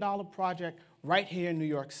 million project right here in New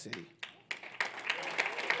York City.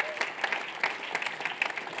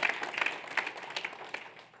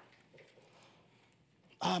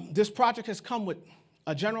 This project has come with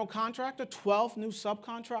a general contractor, 12 new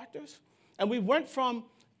subcontractors, and we went from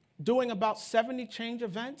doing about 70 change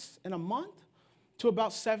events in a month to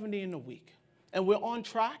about 70 in a week. And we're on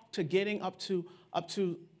track to hitting our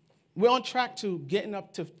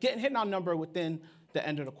number within the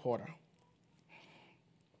end of the quarter.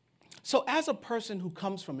 So as a person who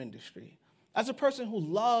comes from industry, as a person who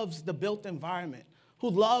loves the built environment, who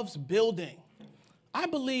loves building, I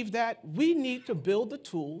believe that we need to build the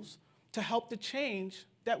tools to help the change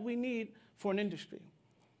that we need for an industry.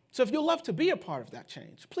 So if you'd love to be a part of that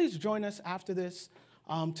change, please join us after this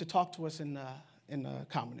to talk to us in the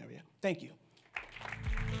common area. Thank you.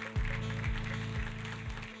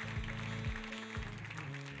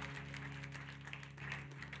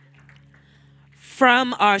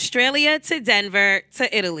 From Australia to Denver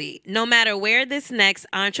to Italy, no matter where this next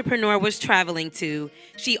entrepreneur was traveling to,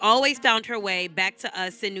 she always found her way back to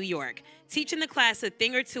us in New York, teaching the class a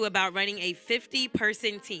thing or two about running a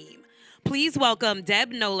 50-person team. Please welcome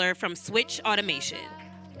Deb Noller from Switch Automation.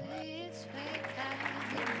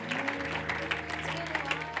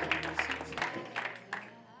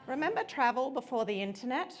 Remember travel before the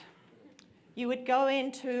internet? You would go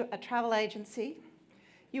into a travel agency,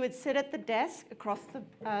 you would sit at the desk across the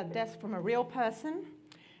desk from a real person,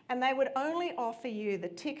 and they would only offer you the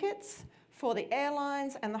tickets for the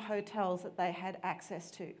airlines and the hotels that they had access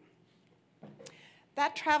to.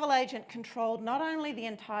 That travel agent controlled not only the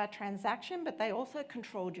entire transaction, but they also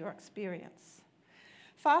controlled your experience.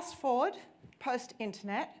 Fast forward,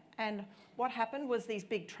 post-internet, and what happened was these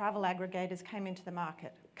big travel aggregators came into the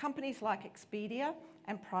market. Companies like Expedia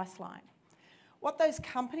and Priceline. What those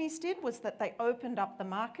companies did was that they opened up the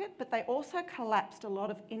market, but they also collapsed a lot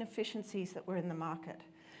of inefficiencies that were in the market.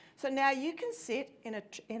 So now you can sit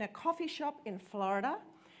in a coffee shop in Florida,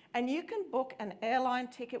 and you can book an airline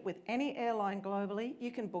ticket with any airline globally. You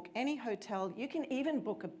can book any hotel. You can even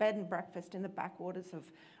book a bed and breakfast in the backwaters of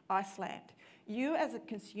Iceland. You, as a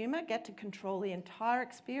consumer, get to control the entire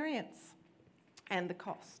experience and the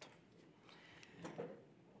cost.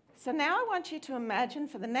 So now I want you to imagine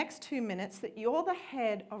for the next 2 minutes that you're the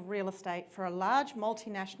head of real estate for a large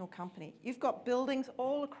multinational company. You've got buildings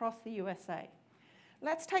all across the USA.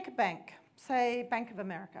 Let's take a bank, say Bank of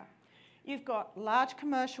America. You've got large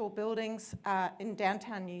commercial buildings in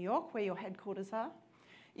downtown New York where your headquarters are.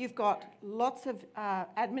 You've got lots of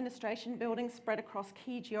administration buildings spread across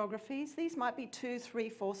key geographies. These might be 2,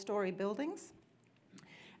 3, 4-story buildings.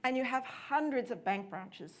 And you have hundreds of bank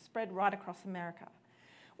branches spread right across America.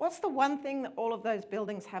 What's the one thing that all of those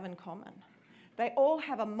buildings have in common? They all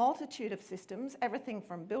have a multitude of systems, everything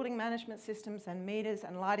from building management systems and meters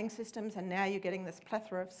and lighting systems, and now you're getting this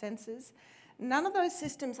plethora of sensors. None of those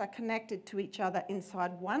systems are connected to each other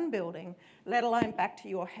inside one building, let alone back to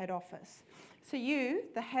your head office. So you,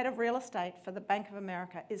 the head of real estate for the Bank of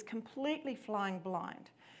America, is completely flying blind.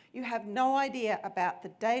 You have no idea about the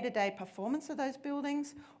day-to-day performance of those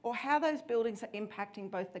buildings or how those buildings are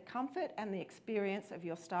impacting both the comfort and the experience of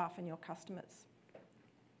your staff and your customers.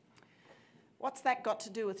 What's that got to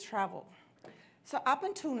do with travel? So up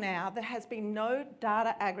until now, there has been no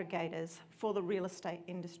data aggregators for the real estate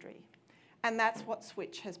industry. And that's what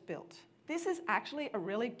Switch has built. This is actually a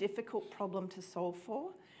really difficult problem to solve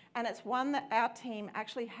for, and it's one that our team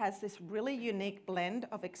actually has this really unique blend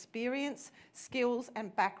of experience, skills,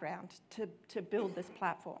 and background to build this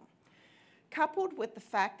platform. Coupled with the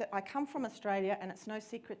fact that I come from Australia, and it's no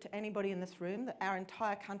secret to anybody in this room that our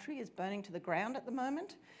entire country is burning to the ground at the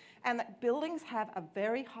moment, and that buildings have a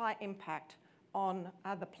very high impact on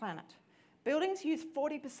the planet. Buildings use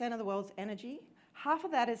 40% of the world's energy. Half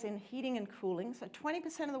of that is in heating and cooling, so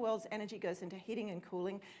 20% of the world's energy goes into heating and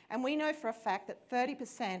cooling, and we know for a fact that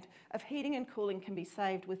 30% of heating and cooling can be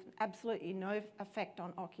saved with absolutely no effect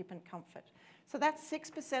on occupant comfort. So that's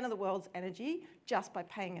 6% of the world's energy just by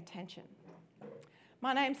paying attention.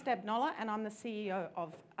 My name's Deb Noller, and I'm the CEO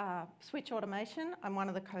of Switch Automation. I'm one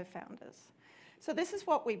of the co-founders. So this is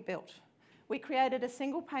what we built. We created a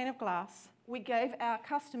single pane of glass. We gave our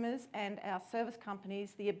customers and our service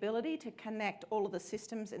companies the ability to connect all of the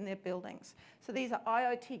systems in their buildings. So these are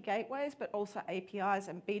IoT gateways, but also APIs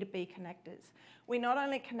and B2B connectors. We not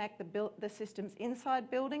only connect the systems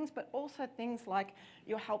inside buildings, but also things like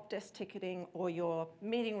your help desk ticketing or your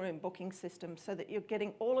meeting room booking system so that you're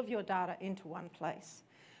getting all of your data into one place.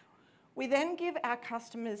 We then give our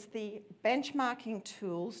customers the benchmarking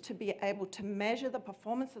tools to be able to measure the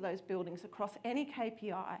performance of those buildings across any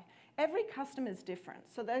KPI. Every customer is different,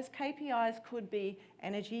 so those KPIs could be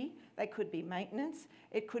energy, they could be maintenance,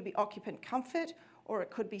 it could be occupant comfort, or it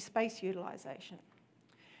could be space utilization.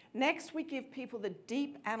 Next, we give people the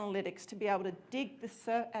deep analytics to be able to dig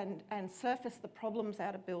and surface the problems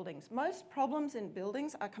out of buildings. Most problems in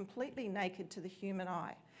buildings are completely naked to the human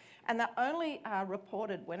eye, and they're only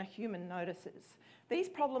reported when a human notices. These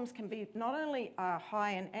problems can be not only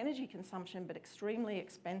high in energy consumption, but extremely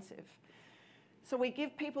expensive. So we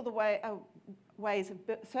give people the ways of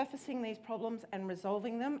surfacing these problems and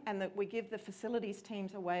resolving them, and that we give the facilities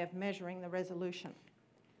teams a way of measuring the resolution.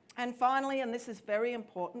 And finally, and this is very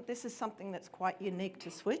important, this is something that's quite unique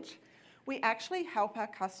to Switch, we actually help our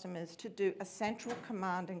customers to do a central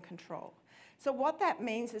command and control. So what that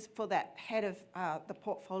means is for that head of the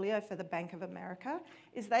portfolio for the Bank of America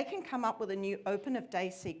is they can come up with a new open of day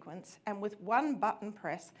sequence, and with one button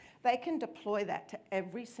press, they can deploy that to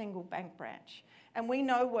every single bank branch. And we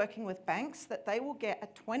know working with banks that they will get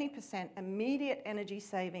a 20% immediate energy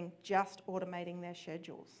saving just automating their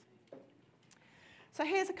schedules. So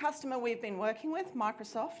here's a customer we've been working with,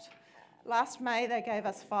 Microsoft. Last May, they gave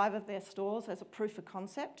us 5 of their stores as a proof of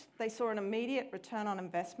concept. They saw an immediate return on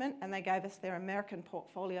investment, and they gave us their American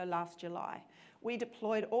portfolio last July. We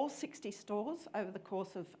deployed all 60 stores over the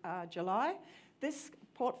course of July. This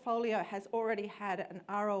portfolio has already had an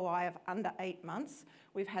ROI of under 8 months.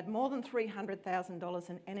 We've had more than $300,000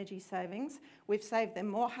 in energy savings. We've saved them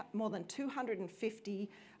more than 250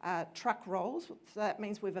 truck rolls. So that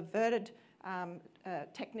means we've averted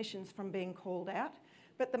technicians from being called out.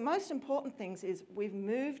 But the most important things is we've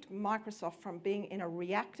moved Microsoft from being in a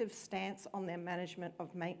reactive stance on their management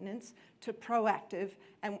of maintenance to proactive,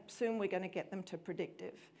 and soon we're going to get them to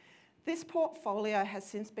predictive. This portfolio has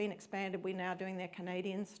since been expanded. We're now doing their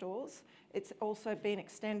Canadian stores. It's also been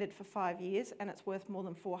extended for 5 years, and it's worth more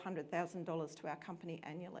than $400,000 to our company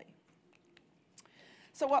annually.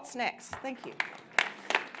 So what's next? Thank you.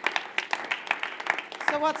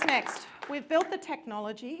 So what's next? We've built the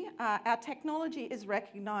technology. Our technology is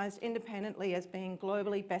recognised independently as being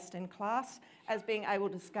globally best in class, as being able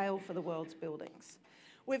to scale for the world's buildings.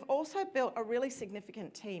 We've also built a really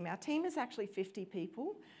significant team. Our team is actually 50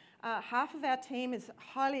 people. Half of our team is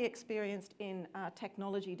highly experienced in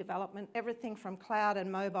technology development, everything from cloud and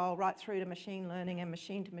mobile right through to machine learning and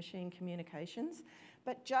machine-to-machine communications.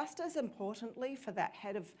 But just as importantly for that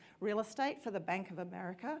head of real estate for the Bank of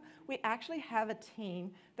America, we actually have a team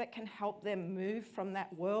that can help them move from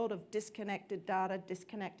that world of disconnected data,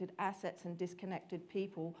 disconnected assets, and disconnected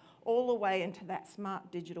people all the way into that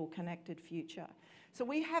smart digital connected future. So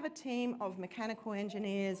we have a team of mechanical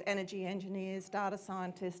engineers, energy engineers, data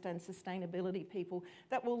scientists, and sustainability people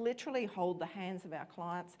that will literally hold the hands of our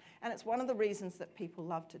clients, and it's one of the reasons that people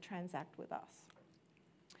love to transact with us.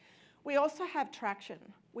 We also have traction.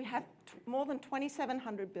 We have more than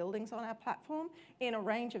 2,700 buildings on our platform in a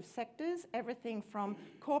range of sectors, everything from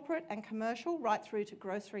corporate and commercial right through to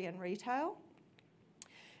grocery and retail.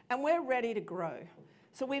 And we're ready to grow.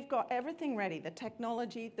 So we've got everything ready, the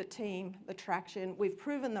technology, the team, the traction. We've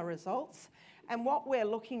proven the results. And what we're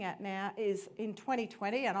looking at now is in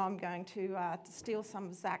 2020, and I'm going to steal some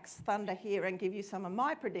of Zach's thunder here and give you some of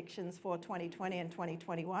my predictions for 2020 and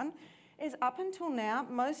 2021, is up until now,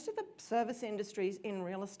 most of the service industries in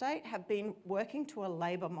real estate have been working to a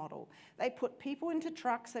labor model. They put people into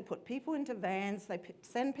trucks, they put people into vans, they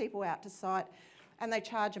send people out to site, and they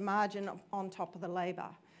charge a margin on top of the labor.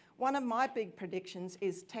 One of my big predictions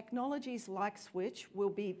is technologies like Switch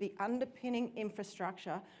will be the underpinning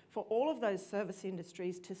infrastructure for all of those service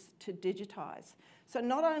industries to digitise. So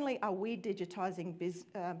not only are we digitising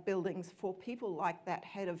buildings for people like that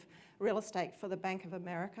head of real estate for the Bank of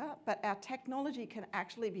America, but our technology can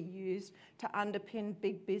actually be used to underpin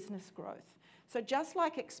big business growth. So just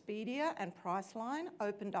like Expedia and Priceline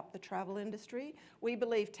opened up the travel industry, we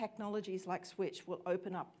believe technologies like Switch will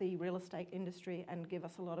open up the real estate industry and give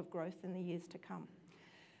us a lot of growth in the years to come.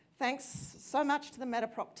 Thanks so much to the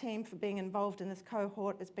MetaProp team for being involved in this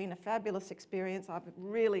cohort. It's been a fabulous experience. I've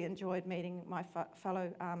really enjoyed meeting my fellow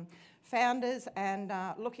founders and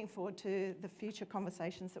looking forward to the future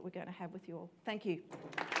conversations that we're going to have with you all. Thank you.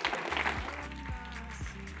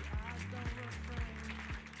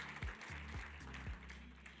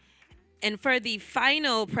 And for the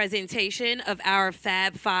final presentation of our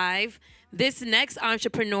Fab Five, this next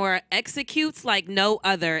entrepreneur executes like no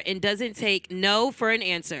other and doesn't take no for an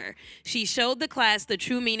answer. She showed the class the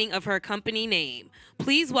true meaning of her company name.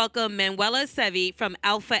 Please welcome Manuela Sevi from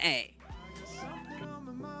Alpha A.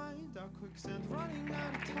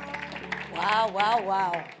 Wow, wow,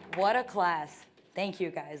 wow. What a class. Thank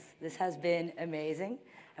you, guys. This has been amazing,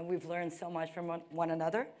 and we've learned so much from one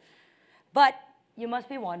another. But you must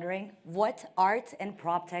be wondering what art and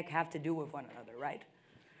PropTech have to do with one another, right?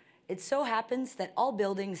 It so happens that all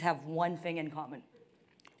buildings have one thing in common: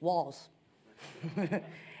 walls.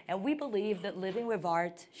 And we believe that living with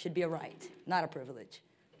art should be a right, not a privilege.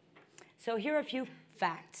 So here are a few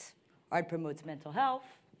facts. Art promotes mental health.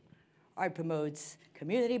 Art promotes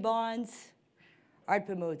community bonds. Art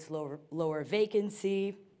promotes lower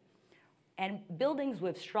vacancy. And buildings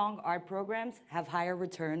with strong art programs have higher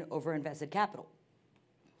return over invested capital.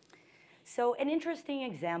 So an interesting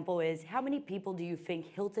example is, how many people do you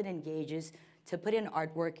think Hilton engages to put in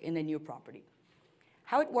artwork in a new property?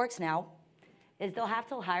 How it works now is they'll have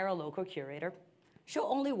to hire a local curator. She'll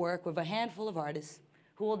only work with a handful of artists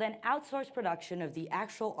who will then outsource production of the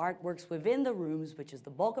actual artworks within the rooms, which is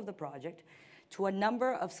the bulk of the project, to a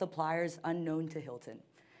number of suppliers unknown to Hilton,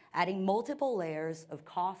 adding multiple layers of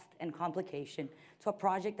cost and complication to a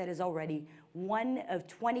project that is already one of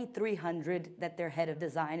 2,300 that their head of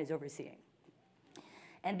design is overseeing.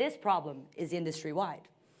 And this problem is industry-wide.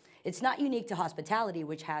 It's not unique to hospitality,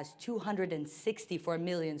 which has 264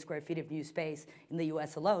 million square feet of new space in the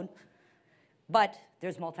US alone, but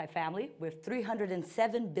there's multifamily with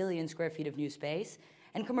 307 billion square feet of new space,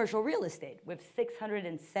 and commercial real estate with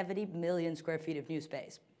 670 million square feet of new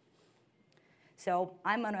space. So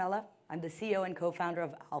I'm Manuela. I'm the CEO and co-founder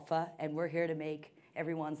of Alpha, and we're here to make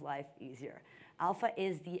everyone's life easier. Alpha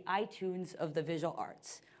is the iTunes of the visual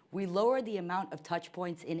arts. We lower the amount of touch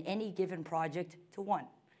points in any given project to one.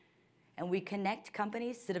 And we connect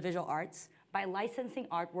companies to the visual arts by licensing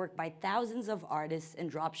artwork by thousands of artists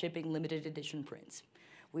and drop shipping limited edition prints.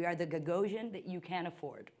 We are the Gagosian that you can't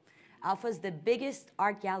afford. Alpha is the biggest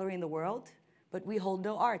art gallery in the world, but we hold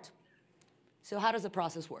no art. So how does the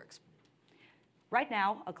process work? Right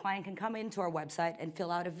now, a client can come into our website and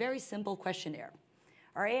fill out a very simple questionnaire.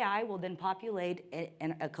 Our AI will then populate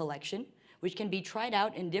a collection, which can be tried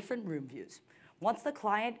out in different room views. Once the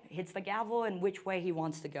client hits the gavel in which way he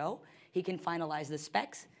wants to go, he can finalize the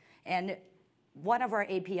specs, and one of our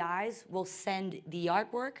APIs will send the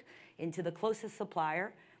artwork into the closest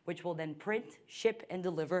supplier, which will then print, ship, and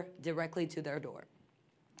deliver directly to their door.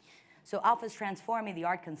 So Alpha is transforming the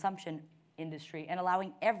art consumption industry and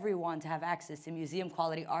allowing everyone to have access to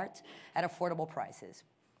museum-quality art at affordable prices.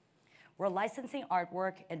 We're licensing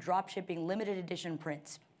artwork and drop shipping limited edition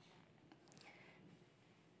prints.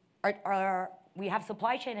 We have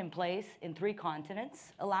supply chain in place in 3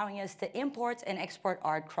 continents, allowing us to import and export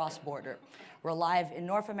art cross-border. We're live in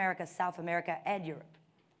North America, South America, and Europe.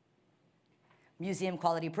 Museum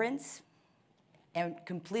quality prints, and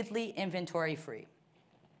completely inventory free.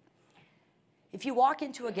 If you walk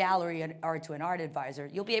into a gallery or to an art advisor,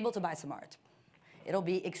 you'll be able to buy some art. It'll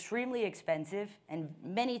be extremely expensive and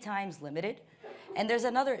many times limited. And there's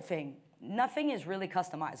another thing, nothing is really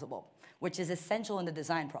customizable, which is essential in the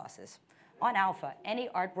design process. On Alpha, any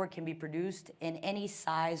artwork can be produced in any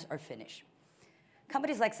size or finish.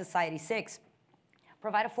 Companies like Society6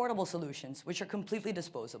 provide affordable solutions, which are completely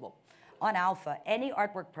disposable. On Alpha, any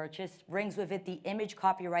artwork purchased brings with it the image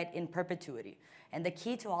copyright in perpetuity. And the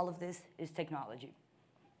key to all of this is technology.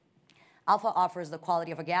 Alpha offers the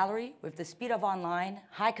quality of a gallery with the speed of online,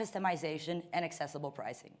 high customization, and accessible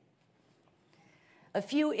pricing. A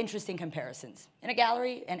few interesting comparisons. In a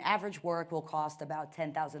gallery, an average work will cost about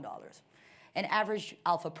 $10,000. An average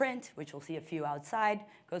Alpha print, which we'll see a few outside,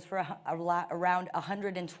 goes for around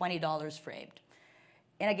 $120 framed.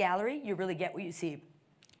 In a gallery, you really get what you see.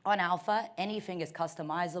 On Alpha, anything is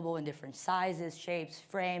customizable in different sizes, shapes,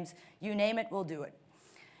 frames, you name it, we'll do it.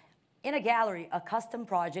 In a gallery, a custom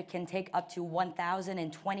project can take up to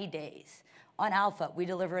 1,020 days. On Alpha, we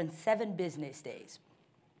deliver in 7 business days.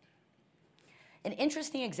 An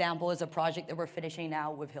interesting example is a project that we're finishing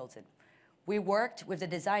now with Hilton. We worked with the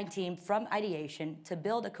design team from ideation to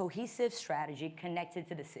build a cohesive strategy connected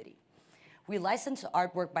to the city. We licensed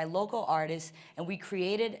artwork by local artists, and we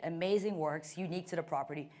created amazing works unique to the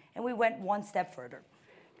property, and we went one step further,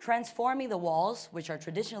 transforming the walls, which are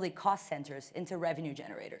traditionally cost centers, into revenue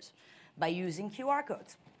generators by using QR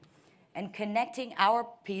codes and connecting our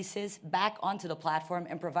pieces back onto the platform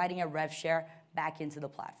and providing a rev share back into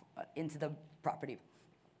the property.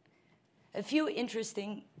 A few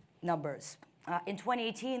interesting numbers. In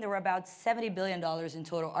 2018, there were about $70 billion in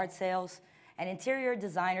total art sales, and interior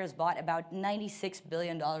designers bought about $96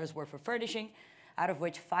 billion worth of furnishing, out of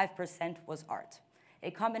which 5% was art.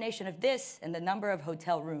 A combination of this and the number of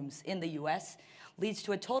hotel rooms in the US leads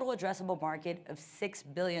to a total addressable market of $6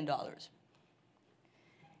 billion.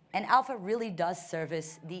 And Alpha really does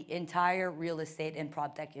service the entire real estate and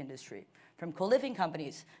PropTech industry, from co-living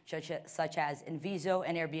companies such as Inviso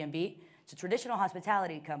and Airbnb, to traditional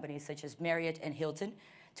hospitality companies such as Marriott and Hilton,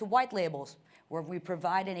 to white labels, where we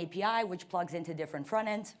provide an API which plugs into different front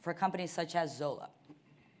ends for companies such as Zola.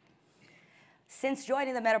 Since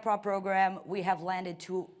joining the MetaProp program, we have landed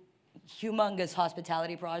 2 humongous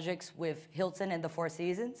hospitality projects with Hilton and the Four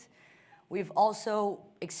Seasons. We've also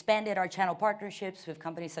expanded our channel partnerships with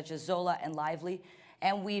companies such as Zola and Lively,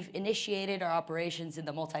 and we've initiated our operations in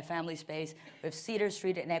the multifamily space with Cedar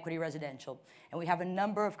Street and Equity Residential. And we have a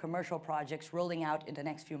number of commercial projects rolling out in the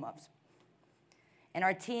next few months. And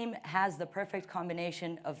our team has the perfect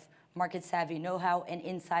combination of market savvy know-how and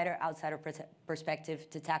insider-outsider perspective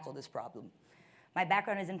to tackle this problem. My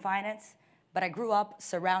background is in finance, but I grew up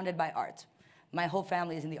surrounded by art. My whole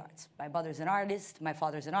family is in the arts. My mother's an artist, my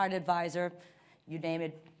father's an art advisor, you name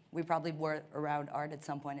it, we probably were around art at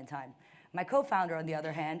some point in time. My co-founder, on the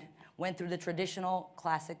other hand, went through the traditional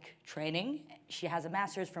classic training. She has a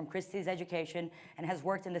master's from Christie's Education and has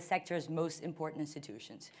worked in the sector's most important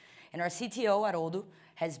institutions. And our CTO, Haroldo,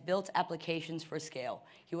 has built applications for scale.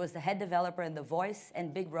 He was the head developer in The Voice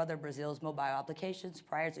and Big Brother Brazil's mobile applications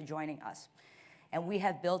prior to joining us. And we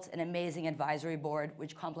have built an amazing advisory board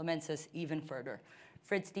which complements us even further.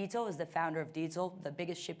 Fritz Dietl is the founder of Dietl, the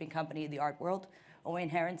biggest shipping company in the art world. Owen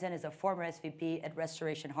Harrington is a former SVP at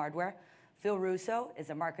Restoration Hardware. Phil Russo is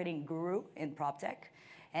a marketing guru in PropTech.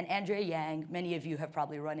 And Andrea Yang, many of you have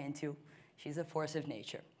probably run into. She's a force of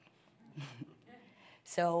nature.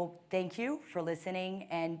 So thank you for listening,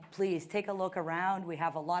 and please take a look around. We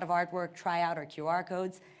have a lot of artwork. Try out our QR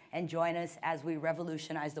codes and join us as we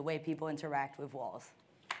revolutionize the way people interact with walls.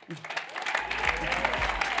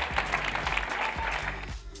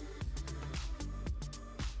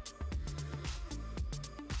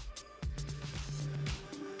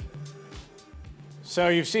 So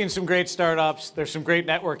you've seen some great startups. There's some great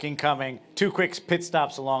networking coming. 2 quick pit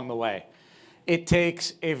stops along the way. It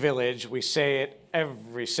takes a village. We say it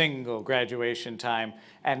every single graduation time.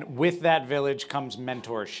 And with that village comes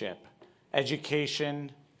mentorship,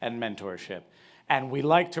 education, and mentorship. And we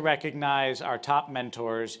like to recognize our top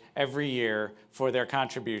mentors every year for their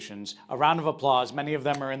contributions. A round of applause. Many of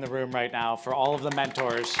them are in the room right now for all of the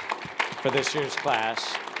mentors for this year's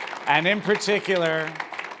class. And in particular,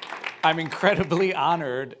 I'm incredibly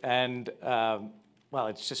honored and, well,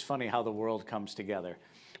 it's just funny how the world comes together.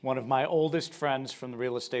 One of my oldest friends from the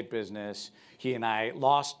real estate business, he and I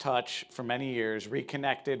lost touch for many years,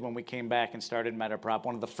 reconnected when we came back and started MetaProp,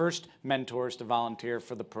 one of the first mentors to volunteer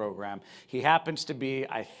for the program. He happens to be,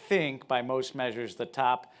 I think, by most measures, the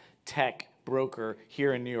top tech broker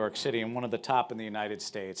here in New York City and one of the top in the United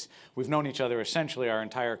States. We've known each other essentially our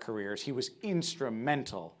entire careers. He was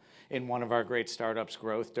instrumental in one of our great startups'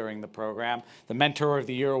 growth during the program. The Mentor of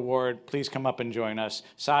the Year award, please come up and join us,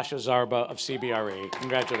 Sasha Zarba of CBRE.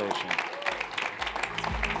 Congratulations.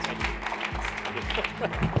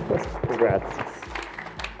 Congrats.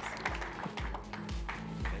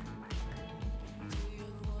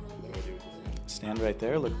 Stand right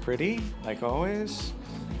there, look pretty, like always.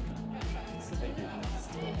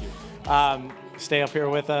 Stay up here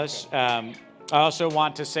with us. I also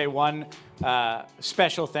want to say one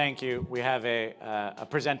special thank you. We have a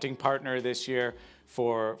presenting partner this year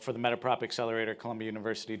for the MetaProp Accelerator Columbia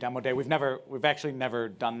University Demo Day. We've actually never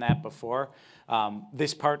done that before.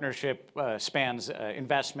 This partnership spans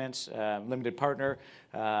investments, limited partner.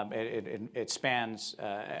 It spans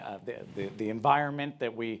the environment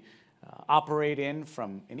that we operate in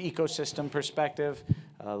from an ecosystem perspective,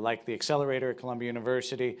 like the Accelerator at Columbia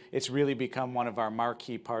University. It's really become one of our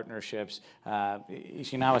marquee partnerships.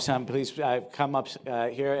 Ishinawa-san, please come up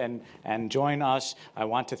here and join us. I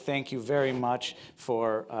want to thank you very much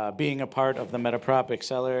for being a part of the MetaProp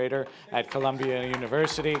Accelerator at Columbia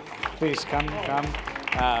University. Please come.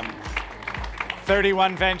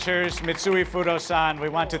 31 Ventures, Mitsui Fudo-san, we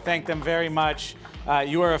want to thank them very much.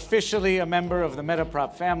 You are officially a member of the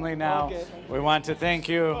MetaProp family now. Okay. We want to thank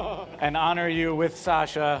you and honor you with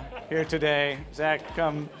Sasha here today. Zach,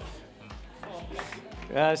 come.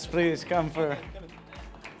 Yes, please come for.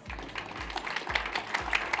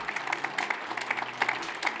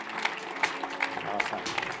 Awesome.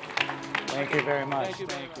 Thank you very much.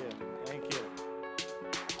 Thank you.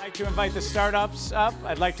 I'd like to invite the startups up.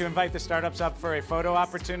 I'd like to invite the startups up for a photo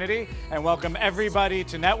opportunity and welcome everybody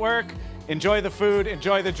to Network. Enjoy the food,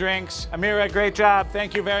 enjoy the drinks. Amira, great job.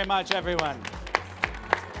 Thank you very much, everyone.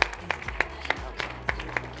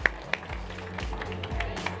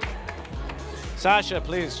 Sasha,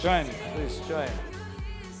 please join. Please join.